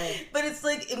 right. But it's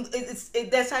like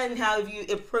that's how you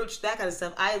approach that kind of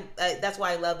stuff. That's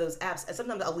why I love those apps. And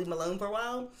sometimes I'll leave them alone for a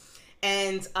while.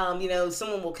 And,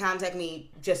 someone will contact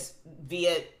me just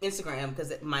via Instagram,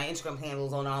 because my Instagram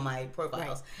handle's on all my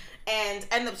profiles. Right. And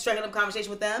I end up striking up a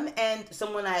conversation with them, and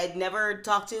someone I had never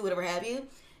talked to, whatever have you.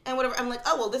 And whatever, I'm like,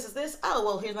 oh, well, this is this. Oh,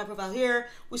 well, here's my profile here.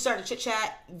 We start to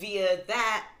chit-chat via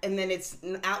that, and then it's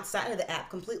outside of the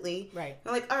app completely. Right.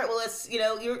 I'm like, all right, well, let's, you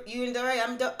and Dory,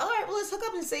 I'm Dory. All right, well, let's hook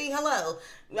up and say hello.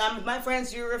 I'm my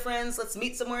friends, you're friends. Let's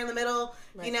meet somewhere in the middle.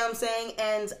 Right. You know what I'm saying?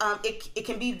 And it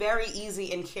can be very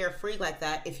easy and carefree like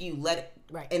that if you let it.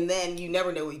 Right. And then you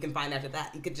never know what you can find after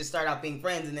that. You could just start out being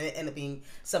friends and then it end up being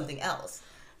something else.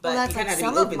 But well, that's like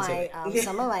some of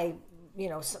my,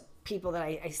 people that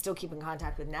I still keep in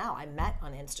contact with now, I met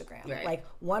on Instagram. Right. Like,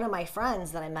 one of my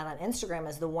friends that I met on Instagram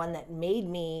is the one that made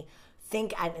me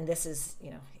think, and this is,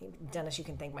 Dennis, you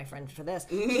can thank my friend for this.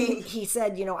 He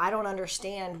said, I don't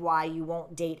understand why you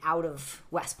won't date out of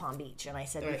West Palm Beach. And I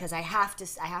said, right. Because I have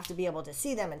to be able to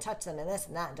see them and touch them and this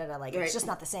and that. And like, right. It's just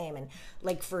not the same. And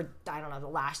like for, I don't know, the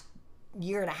last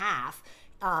year and a half,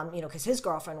 because his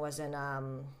girlfriend was in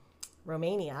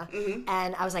Romania,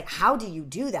 and I was like, how do you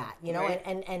do that? Right.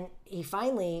 And he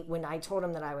finally, when I told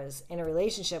him that I was in a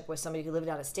relationship with somebody who lived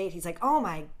out of state, he's like, oh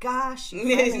my gosh,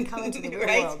 you finally come into the real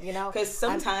right? world, Because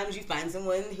sometimes you find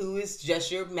someone who is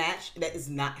just your match that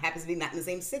happens to be not in the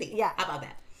same city. Yeah. How about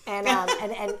that? And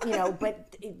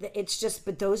but it's just,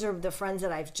 but those are the friends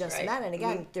that I've just met, and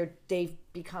again, they've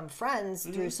become friends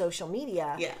through social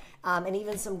media. Yeah. And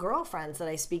even some girlfriends that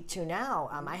I speak to now.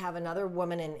 I have another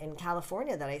woman in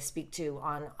California that I speak to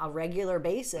on a regular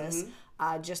basis,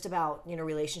 just about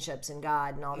relationships and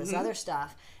God and all this other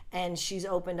stuff. And she's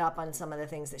opened up on some of the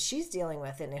things that she's dealing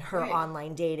with in her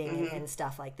online dating and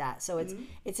stuff like that. So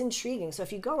it's intriguing. So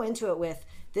if you go into it with,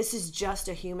 this is just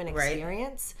a human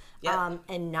experience,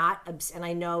 and not, and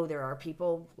I know there are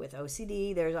people with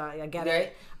OCD. I get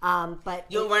it. But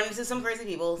you'll run into some crazy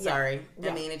people. Sorry,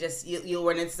 I mean, you'll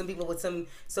run into some people with some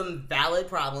valid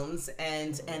problems,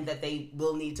 and that they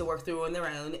will need to work through on their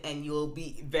own, and you'll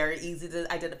be very easy to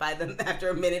identify them after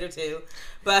a minute or two.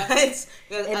 But it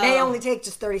may only take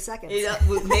just 30 seconds.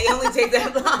 It may only take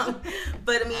that long.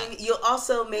 But I mean, you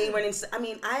also may run into. I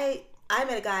mean, I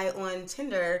met a guy on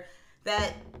Tinder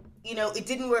that it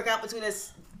didn't work out between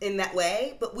us in that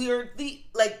way, but we are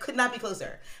could not be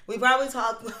closer. We probably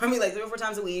talk, I mean, like 3 or 4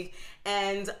 times a week,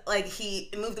 and like he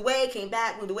moved away, came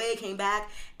back, moved away, came back,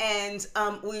 and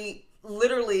we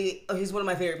literally, he's one of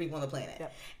my favorite people on the planet.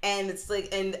 Yep. And it's like,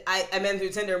 and I met him through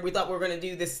Tinder, and we thought we were going to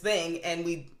do this thing, and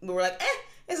we were like,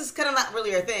 this is kind of not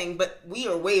really our thing, but we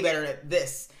are way better at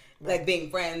this. Right. Like being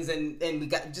friends, and we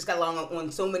just got along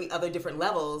on so many other different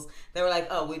levels. They were like,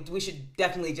 oh, we should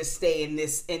definitely just stay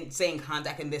in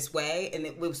contact in this way, and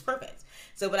it was perfect.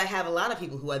 So, but I have a lot of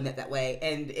people who I met that way,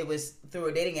 and it was through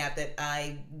a dating app that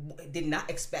I did not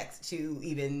expect to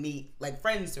even meet like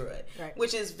friends through it, right.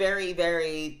 Which is very,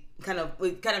 very kind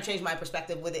of changed my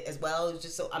perspective with it as well. It's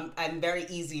just so I'm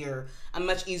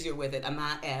much easier with it. I'm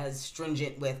not as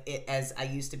stringent with it as I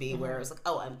used to be, where it's like,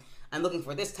 oh, I'm looking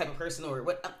for this type of person, or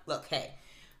what? Look, hey,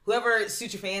 whoever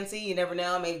suits your fancy, you never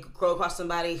know. I may grow across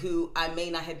somebody who I may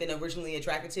not have been originally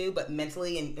attracted to, but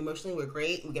mentally and emotionally we're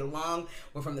great. We get along.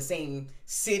 We're from the same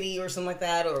city or something like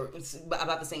that, or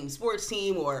about the same sports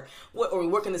team, or we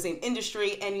work in the same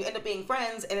industry, and you end up being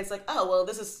friends. And it's like, oh, well,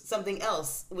 this is something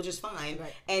else, which is fine.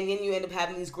 Right. And then you end up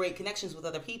having these great connections with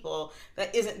other people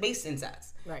that isn't based in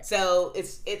sex. Right. So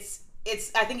it's.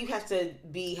 I think you have to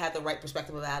have the right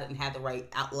perspective about it and have the right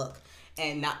outlook,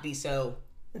 and not be so.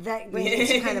 That brings me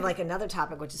to kind of like another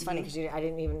topic, which is funny because I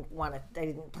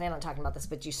didn't plan on talking about this,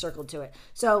 but you circled to it.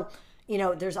 So,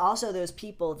 there's also those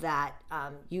people that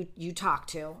you talk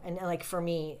to, and like for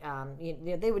me,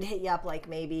 they would hit you up like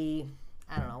maybe,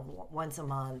 I don't know, once a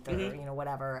month or,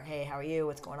 whatever. Hey, how are you?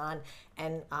 What's going on?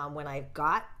 And when I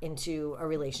got into a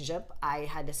relationship, I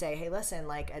had to say, hey, listen,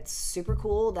 like, it's super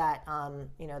cool that,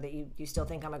 that you still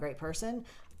think I'm a great person.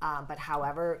 But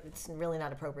however, it's really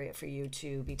not appropriate for you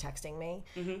to be texting me.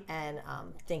 Mm-hmm. And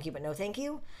thank you, but no thank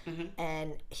you. Mm-hmm.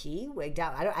 And he wigged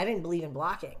out. I didn't believe in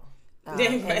blocking.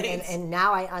 Right. and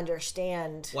now I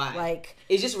understand why. Like,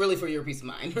 it's just really for your peace of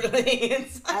mind, really.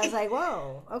 I was like,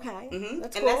 whoa, okay,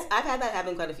 that's and cool. I've had that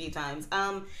happen quite a few times.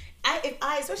 If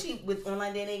I especially with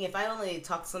online dating, if I only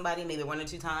talk to somebody maybe 1 or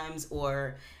 2 times,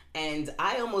 and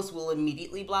I almost will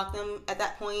immediately block them at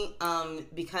that point,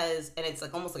 because, and it's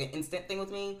like almost like an instant thing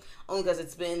with me, only because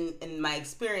it's been in my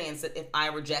experience that if I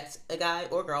reject a guy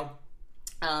or girl,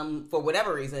 for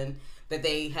whatever reason, that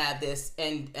they have this,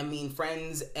 and I mean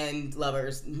friends and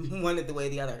lovers, one the way or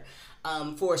the other,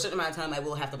 for a certain amount of time, I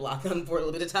will have to block them for a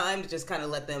little bit of time to just kind of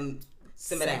let them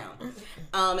simmer down.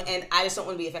 And I just don't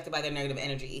want to be affected by their negative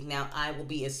energy. Now, I will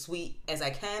be as sweet as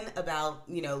I can about,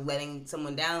 letting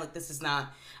someone down. Like, this is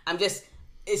not,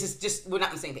 it's just we're not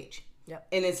on the same page. Yep.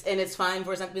 And it's fine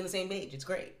for us not to be on the same page. It's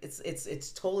great.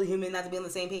 It's totally human not to be on the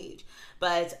same page.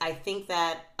 But I think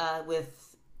that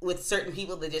with certain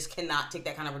people that just cannot take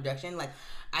that kind of rejection, like,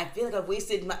 I feel like I've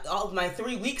wasted all of my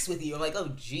 3 weeks with you. I'm like,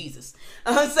 oh, Jesus.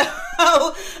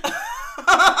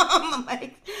 I'm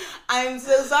like, I'm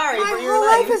so sorry for your life. My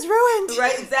whole life is ruined.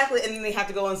 Right, exactly. And then they have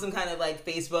to go on some kind of like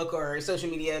Facebook or social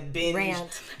media binge.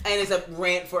 Rant. And it's a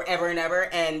rant forever and ever,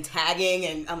 and tagging,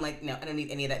 and I'm like, no, I don't need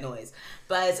any of that noise.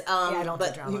 But I don't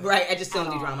do drama. Right, I just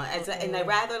don't do drama. And I'd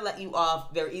rather let you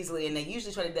off very easily, and I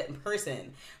usually try to do that in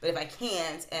person. But if I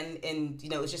can't, and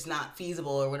it's just not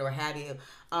feasible or whatever have you,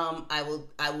 I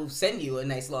will send you a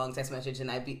nice long text message, and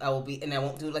I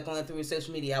won't do it like on through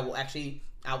social media.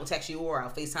 I will text you, or I'll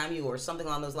FaceTime you, or something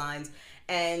along those lines,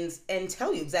 and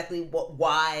tell you exactly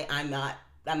why I'm not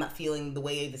feeling the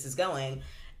way this is going,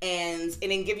 and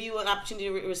then give you an opportunity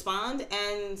to respond,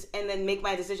 and then make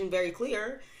my decision very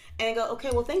clear, and go, okay,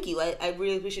 well, thank you. I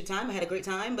really appreciate your time. I had a great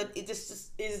time, but it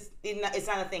just is it's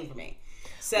not a thing for me.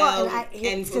 So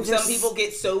some people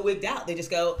get so wigged out, they just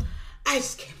go, I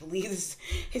just can't believe this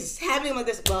is happening like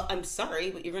this. Well, I'm sorry,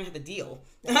 but you're gonna have to deal.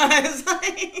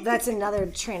 That's another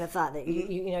train of thought that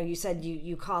you said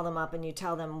you call them up and you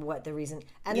tell them what the reason.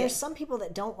 And there's some people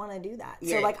that don't want to do that.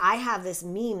 So like, I have this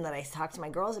meme that I talk to my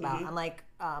girls about. Mm-hmm. I'm like,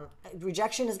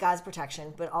 rejection is God's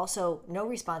protection, but also no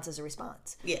response is a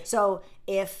response. Yeah. So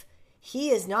if he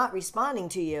is not responding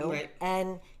to you, right,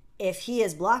 and if he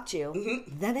has blocked you,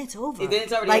 mm-hmm, then it's over. Then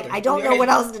it's already like, over. I don't know what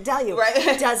else to tell you.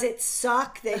 Right. Does it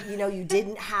suck that, you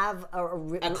didn't have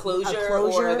a closure?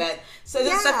 Or that, so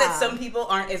there's stuff that some people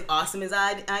aren't as awesome as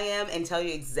I am, and tell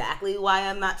you exactly why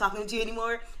I'm not talking to you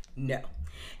anymore? No.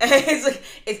 It's like,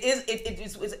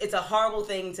 it's a horrible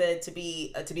thing to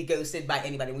be ghosted by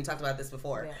anybody. We talked about this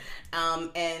before. Yeah.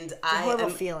 And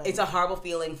it's a horrible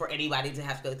feeling for anybody to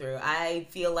have to go through. I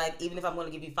feel like even if I'm going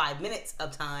to give you 5 minutes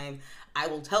of time, I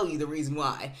will tell you the reason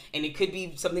why. And it could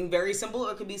be something very simple,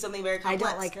 or it could be something very complex.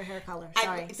 I don't like your hair color.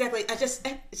 Sorry. Exactly.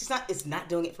 It's not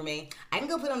doing it for me. I can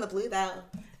go put on the blue though.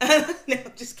 No,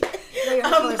 just kidding. No, your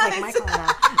color's like my color now.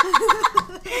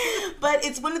 But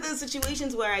it's one of those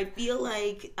situations where I feel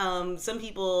like some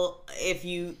people, if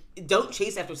you don't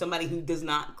chase after somebody who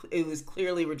it was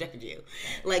clearly rejected you,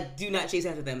 like, do not chase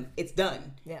after them. It's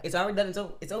done. Yeah. It's already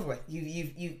done. It's over with.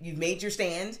 You've made your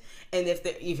stand, and if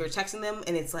you're texting them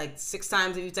and it's like 6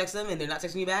 times that you text them and they're not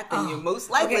texting you back, then you're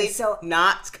most likely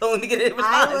not going to get a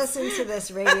response. I listen to this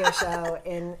radio show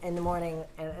in the morning,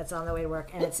 and it's on the way to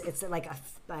work, and it's like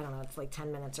I don't know, it's like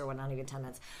 10 minutes or what, not even 10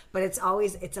 minutes, but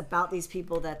it's about these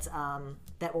people that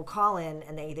will call in,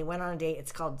 and they went on a date.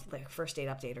 It's called like first date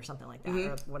update or something like that,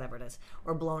 or whatever it is,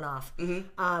 or blown off.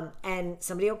 And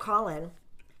somebody will call in,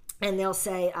 and they'll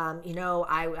say,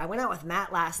 I went out with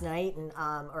Matt last night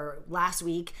or last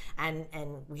week, and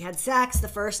we had sex the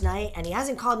first night, and he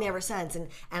hasn't called me ever since. And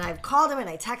I've called him and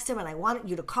I text him, and I want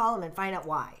you to call him and find out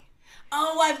why.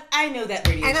 Oh, I know that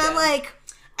radio and show. I'm like,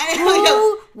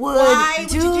 who would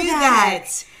do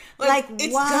that? Like,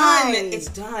 it's why? done. It's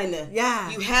done. Yeah.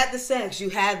 You had the sex.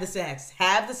 Have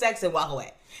the sex and walk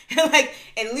away. Like,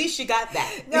 at least you got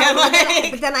that. No,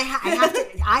 but then I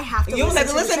have to. You listen have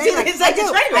to listen to it. It's I like do.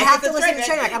 a train wreck. I have to It's a listen train to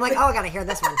train wreck. I'm like, I gotta hear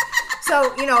this one.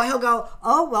 So he'll go,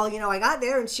 oh well, I got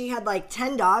there and she had like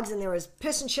 10 dogs and there was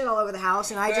piss and shit all over the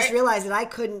house, and I just realized that I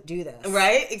couldn't do this.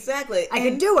 Right? Exactly. I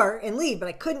could do her and leave, but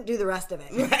I couldn't do the rest of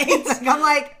it. Right? Like, I'm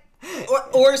like.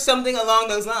 Or something along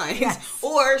those lines. Yes.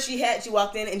 Or she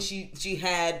walked in and she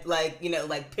had like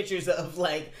pictures of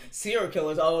like serial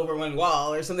killers all over one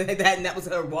wall or something like that, and that was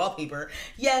her wallpaper.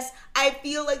 Yes, I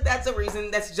feel like that's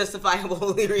a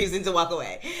justifiable reason to walk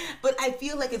away. But I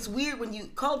feel like it's weird when you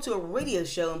call to a radio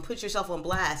show and put yourself on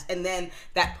blast, and then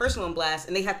that person on blast,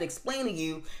 and they have to explain to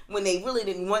you when they really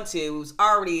didn't want to. It was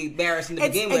already embarrassing to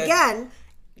begin with. Again.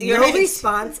 No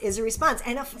response is a response,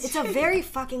 and it's a very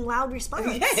fucking loud response.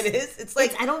 Yeah, it is. It's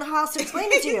like I don't know how else to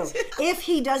explain it to you. If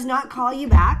he does not call you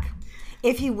back,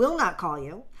 if he will not call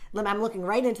you, I'm looking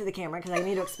right into the camera because I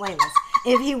need to explain this.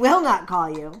 If he will not call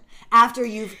you after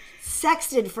you've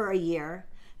sexted for a year,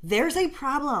 there's a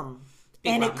problem,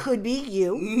 it could be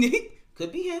you,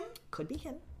 could be him,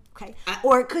 Okay.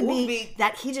 Or it could be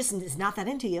that he just is not that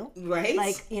into you. Right.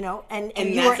 Like,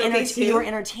 and your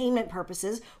entertainment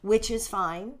purposes, which is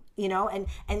fine, and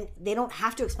they don't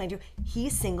have to explain to you.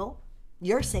 He's single,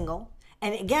 you're single.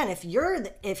 And again, if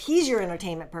he's your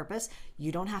entertainment purpose,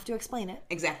 you don't have to explain it.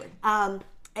 Exactly. And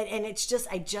it's just,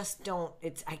 I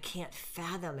can't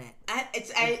fathom it.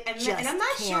 And I'm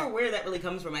not sure where that really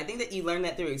comes from. I think that you learn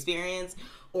that through experience,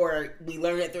 or we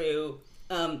learn it through,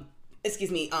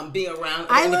 being around other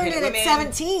I learned independent it women.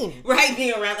 at 17. Right,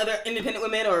 being around other independent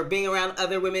women or being around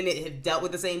other women that have dealt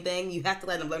with the same thing. You have to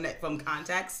let them learn that from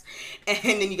context. And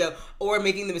then you go, or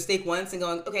making the mistake once and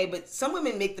going, okay, but some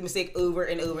women make the mistake over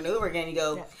and over and over again. You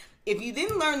go, if you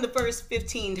didn't learn the first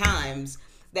 15 times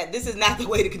that this is not the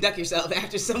way to conduct yourself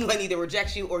after someone either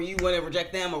rejects you or you want to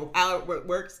reject them or how it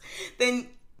works, then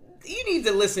you need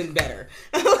to listen better.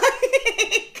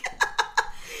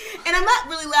 And I'm not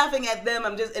really laughing at them.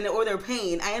 I'm just or their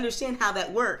pain. I understand how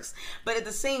that works, but at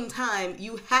the same time,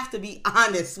 you have to be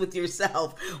honest with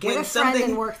yourself. Get a friend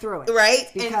and work through it, right?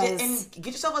 And get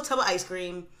yourself a tub of ice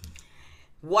cream.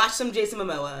 Watch some Jason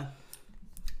Momoa.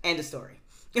 End of story.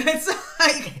 It's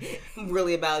like I'm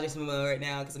really about Jason Momoa right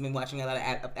now because I've been watching a lot of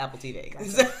Apple TV.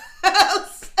 Gotcha.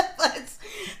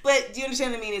 But do you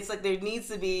understand what I mean? It's like there needs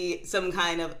to be some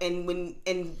kind of even when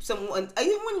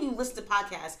you listen to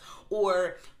podcasts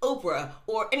or Oprah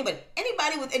or anybody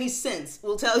with any sense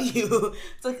will tell you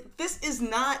it's like this is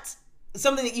not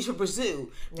something that you should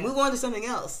pursue. Yeah. Move on to something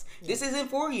else. Yeah. This isn't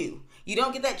for you. You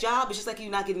don't get that job. It's just like you're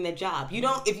not getting that job. You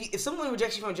don't. If someone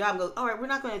rejects you from a job and goes, all right, we're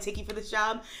not going to take you for this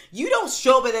job. You don't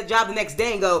show up at that job the next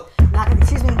day and go,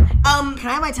 excuse me. Can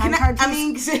I have my time card,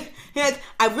 please? I mean,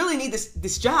 I really need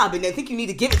this job, and I think you need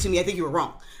to give it to me. I think you were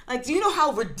wrong. Like, do you know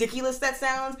how ridiculous that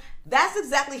sounds? That's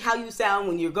exactly how you sound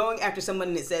when you're going after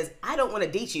someone that says, I don't want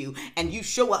to date you, and you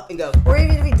show up and go. Or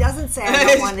even if he doesn't say, I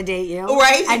don't want to date you.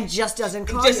 Right. And just doesn't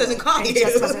call you. And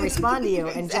just doesn't respond to you.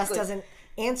 Exactly. And just doesn't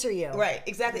answer you. Right,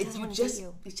 exactly. It's just not into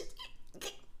you.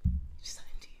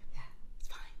 Yeah. It's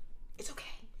fine. It's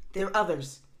okay. There are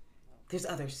others. There's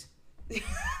others.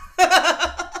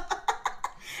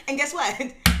 And guess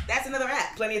what? That's another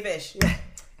app. Plenty of fish. Yeah.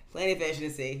 Plenty of fish in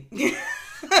the sea.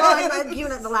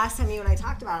 Well, the last time you and I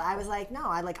talked about it, I was like, no,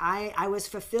 I was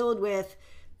fulfilled with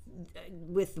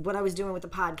what I was doing with the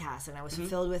podcast, and I was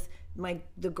fulfilled with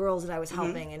the girls that I was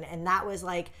helping, and that was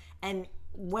like, and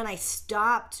when I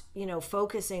stopped,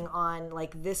 focusing on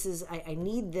like I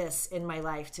need this in my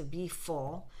life to be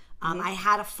full. I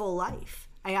had a full life.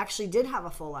 I actually did have a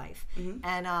full life,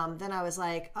 and then I was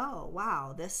like, oh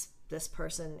wow, this this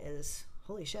person is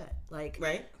holy shit. Like,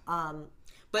 right.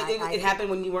 But it happened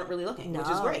when you weren't really looking, which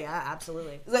is great. Yeah,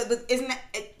 absolutely. Like, isn't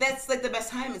that's like the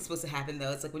best time it's supposed to happen,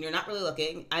 though? It's like when you're not really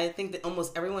looking. I think that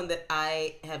almost everyone that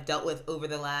I have dealt with over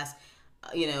the last,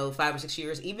 5 or 6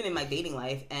 years, even in my dating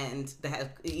life, and that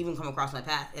have even come across my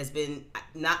path, has been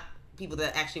not people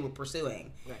that actually were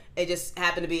pursuing. Right. It just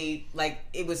happened to be like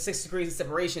it was 6 degrees of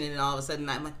separation, and then all of a sudden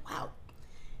I'm like, wow.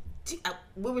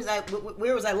 Where was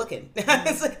I looking?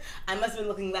 It's like I must have been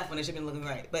looking left when I should have been looking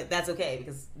right, but that's okay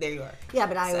because there you are. Yeah,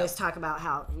 but I always talk about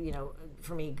how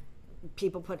for me,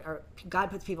 God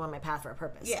puts people on my path for a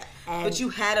purpose. Yeah, but you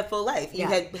had a full life. You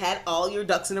had all your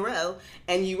ducks in a row,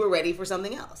 and you were ready for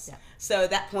something else. Yeah. So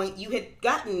at that point, you had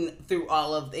gotten through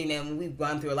all of we've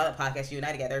gone through a lot of podcasts, you and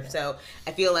I together. Yeah. So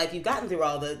I feel like you've gotten through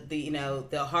all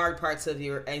the hard parts of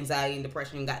your anxiety and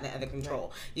depression and gotten it under control.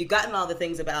 Right. You've gotten all the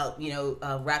things about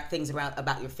wrap things around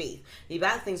about your faith. You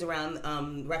got things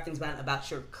around wrap things around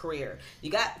about your career. You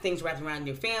got things wrapped around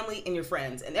your family and your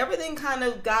friends, and everything kind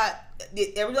of got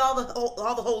all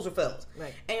the holes are filled.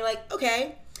 Right. And you're like,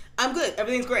 okay, I'm good.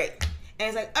 Everything's great. And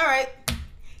it's like, all right,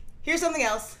 here's something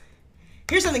else.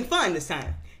 Here's something fun this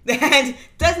time that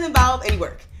doesn't involve any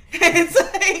work. It's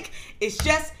like, it's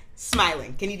just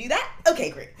smiling. Can you do that?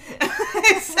 Okay, great.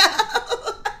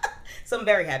 So I'm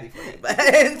very happy for you.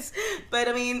 But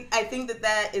I mean, I think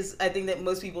that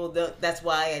most people, that's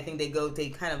why I think they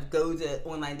kind of go to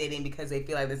online dating because they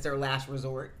feel like it's their last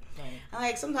resort. Right.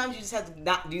 Like, sometimes you just have to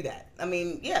not do that. I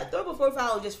mean, yeah, throw up a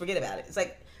profile and just forget about it. It's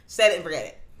like, set it and forget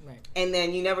it. Right. And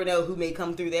then you never know who may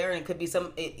come through there, and it could be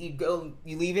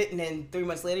you leave it, and then 3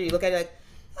 months later you look at it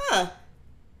like,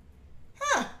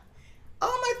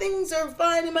 all my things are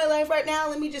fine in my life right now.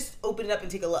 Let me just open it up and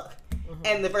take a look. Mm-hmm.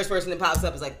 And the first person that pops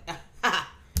up is like,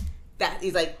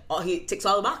 he's like, he ticks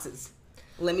all the boxes.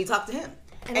 Let me talk to him.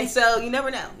 And so you never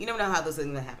know. You never know how those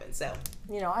things happen. So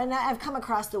and I've come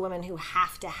across the women who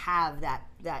have to have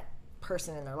that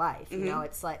person in their life. Mm-hmm.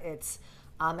 It's like it's.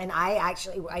 And I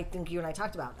think you and I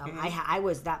talked about, mm-hmm. I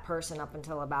was that person up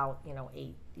until about,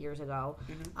 8 years ago,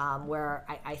 mm-hmm. Where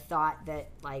I thought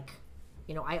that, like,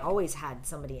 I always had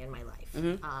somebody in my life.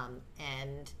 Mm-hmm.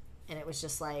 And it was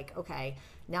just like, okay,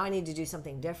 now I need to do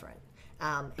something different.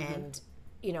 Mm-hmm. And,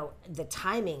 the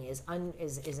timing is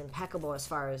impeccable as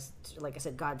far as, like I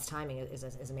said, God's timing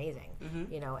is amazing,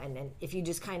 mm-hmm. And if you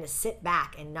just kind of sit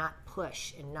back and not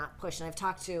push. And I've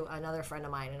talked to another friend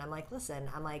of mine, and I'm like, listen,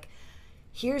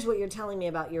 here's what you're telling me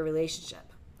about your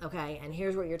relationship, okay? And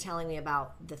here's what you're telling me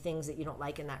about the things that you don't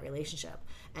like in that relationship.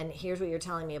 And here's what you're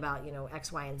telling me about,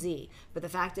 X, Y, and Z. But the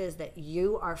fact is that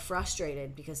you are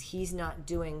frustrated because he's not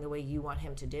doing the way you want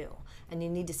him to do. And you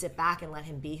need to sit back and let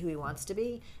him be who he wants to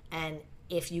be. And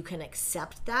if you can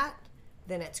accept that,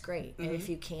 then it's great. Mm-hmm. And if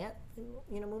you can't,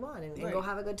 move on and go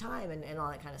have a good time and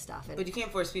all that kind of stuff. But you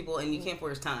can't force people, and you can't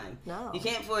force time. No. You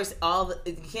can't force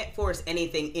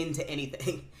anything into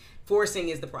anything. Forcing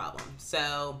is the problem.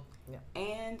 So,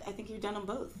 and I think you're done on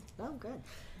both. Oh, good.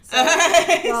 So,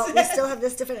 well, we still have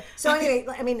this different. So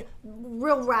anyway,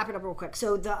 we'll wrap it up real quick.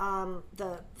 So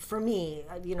for me,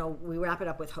 we wrap it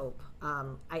up with hope.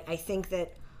 I think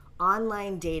that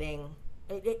online dating,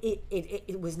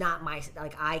 it was not my,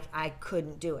 like, I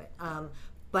couldn't do it.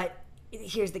 But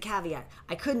here's the caveat: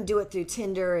 I couldn't do it through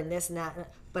Tinder and this and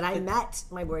that. But I met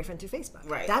my boyfriend through Facebook.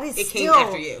 Right. That is came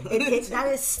after you. That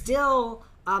is still.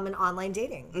 An online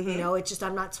dating, mm-hmm. It's just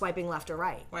I'm not swiping left or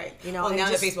right, right? Now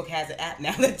that Facebook has an app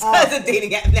now, that has a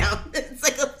dating app now. It's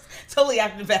like totally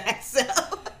after the fact. So,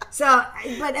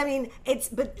 but I mean,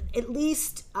 but at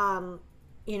least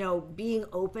being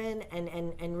open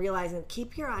and realizing,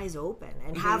 keep your eyes open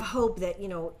and mm-hmm. have hope that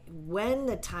when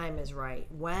the time is right,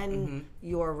 when mm-hmm.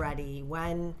 you're ready,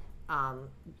 when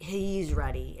he's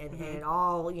ready, and mm-hmm. it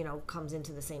all comes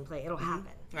into the same place, it'll mm-hmm.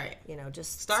 happen. Right.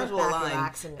 Just stars will back, align.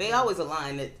 Relax, they always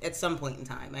align at some point in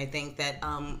time. I think that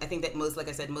most, like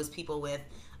I said, most people with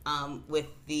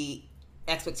the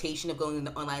expectation of going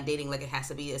into online dating, like it has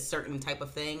to be a certain type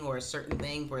of thing or a certain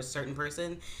thing for a certain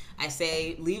person. I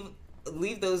say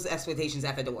leave those expectations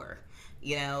at the door.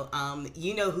 You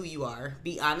know who you are.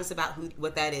 Be honest about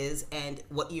what that is and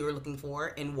what you're looking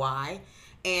for and why.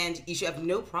 And you should have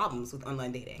no problems with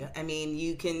online dating. Yeah. I mean,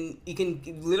 you can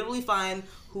literally find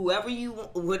whatever you're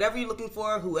looking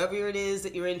for, whoever it is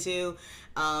that you're into.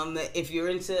 If you're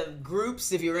into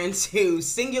groups, if you're into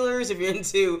singulars, if you're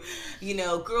into,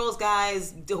 girls,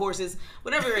 guys, horses,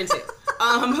 whatever you're into.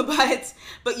 But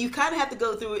But you kind of have to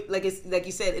go through it, like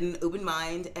you said, in an open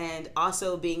mind, and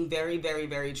also being very, very,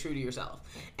 very true to yourself.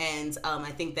 And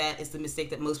I think that is the mistake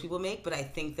that most people make. But I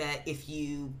think that if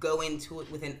you go into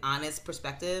it with an honest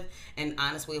perspective, an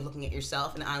honest way of looking at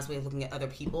yourself, an honest way of looking at other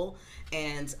people,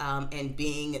 and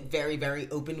being very, very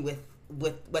open with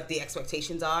what the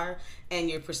expectations are, and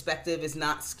your perspective is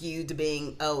not skewed to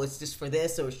being, oh, it's just for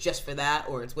this, or it's just for that,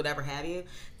 or it's whatever have you,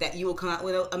 that you will come out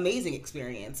with an amazing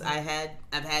experience. I've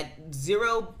had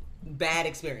zero bad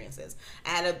experiences. I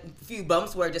had a few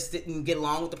bumps where I just didn't get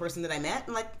along with the person that I met,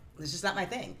 and like, it's just not my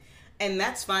thing. And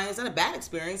that's fine. It's not a bad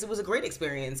experience. It was a great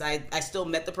experience. I still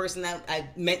met the person that I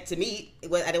meant to meet.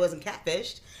 I wasn't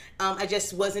catfished. I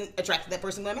just wasn't attracted to that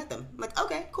person when I met them. I'm like,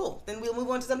 okay, cool. Then we'll move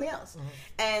on to something else. Mm-hmm.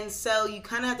 And so you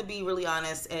kind of have to be really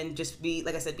honest and just be,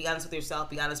 like I said, be honest with yourself,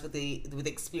 be honest with the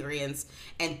experience,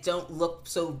 and don't look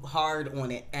so hard on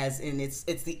it as in it's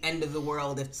the end of the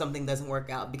world if something doesn't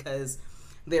work out, because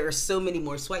there are so many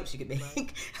more swipes you could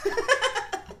make.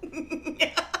 Right. Yeah.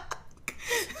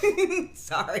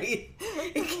 Sorry.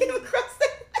 It came across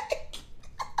that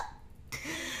way.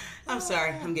 I'm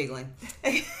sorry. I'm giggling.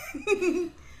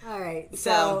 All right.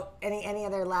 So any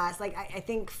other last, like, I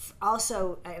think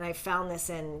also, and I found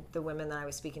this in the women that I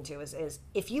was speaking to, is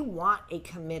if you want a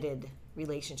committed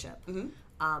relationship,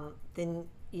 mm-hmm. Then,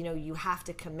 you know, you have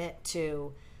to commit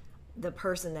to the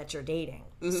person that you're dating.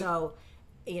 Mm-hmm. So,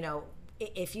 you know,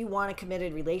 if you want a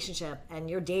committed relationship and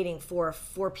you're dating four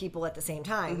people at the same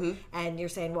time, mm-hmm. and you're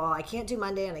saying, well, I can't do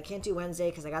Monday and I can't do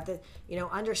Wednesday because I got you know,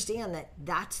 understand that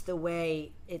that's the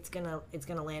way it's gonna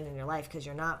land in your life, because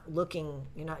you're not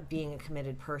being a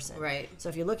committed person. Right. So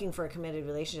if you're looking for a committed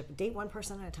relationship, date one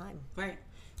person at a time. Right.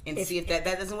 And see if that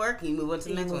doesn't work, you move on to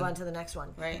the next one. You move on to the next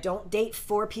one. Right. Don't date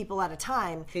 4 people at a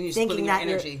time, thinking that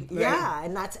energy. Right. Yeah,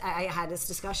 and that's, I had this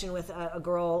discussion with a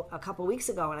girl a couple weeks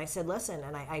ago, and I said, listen,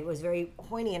 and I was very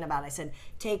poignant about it. I said,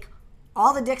 take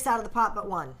all the dicks out of the pot but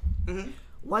one. Mm-hmm.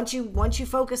 Once you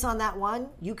focus on that one,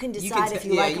 you can decide if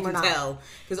you like them or not.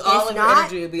 Because all of your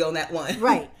energy will be on that one.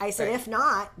 Right. I said, if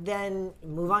not, then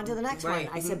move on to the next one. I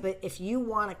Mm-hmm. said, but if you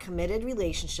want a committed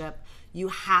relationship, you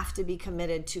have to be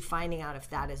committed to finding out if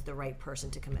that is the right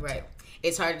person to commit to.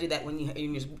 It's hard to do that when your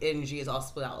energy is all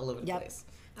split out all over the place.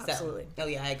 Absolutely. So,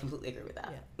 I completely agree with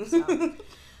that. Yeah. So,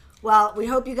 well, we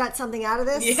hope you got something out of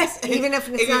this. Yes. Even if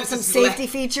it's not some safety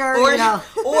feature, or, you know.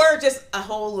 Or just a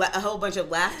whole bunch of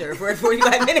laughter for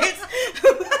 45 minutes.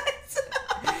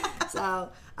 So,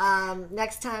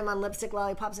 next time on Lipstick,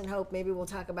 Lollipops, and Hope, maybe we'll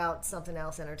talk about something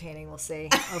else entertaining. We'll see.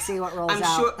 We'll see what rolls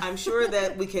out. I'm sure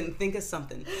that we can think of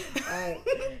something. All right.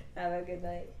 Have a good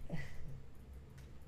night.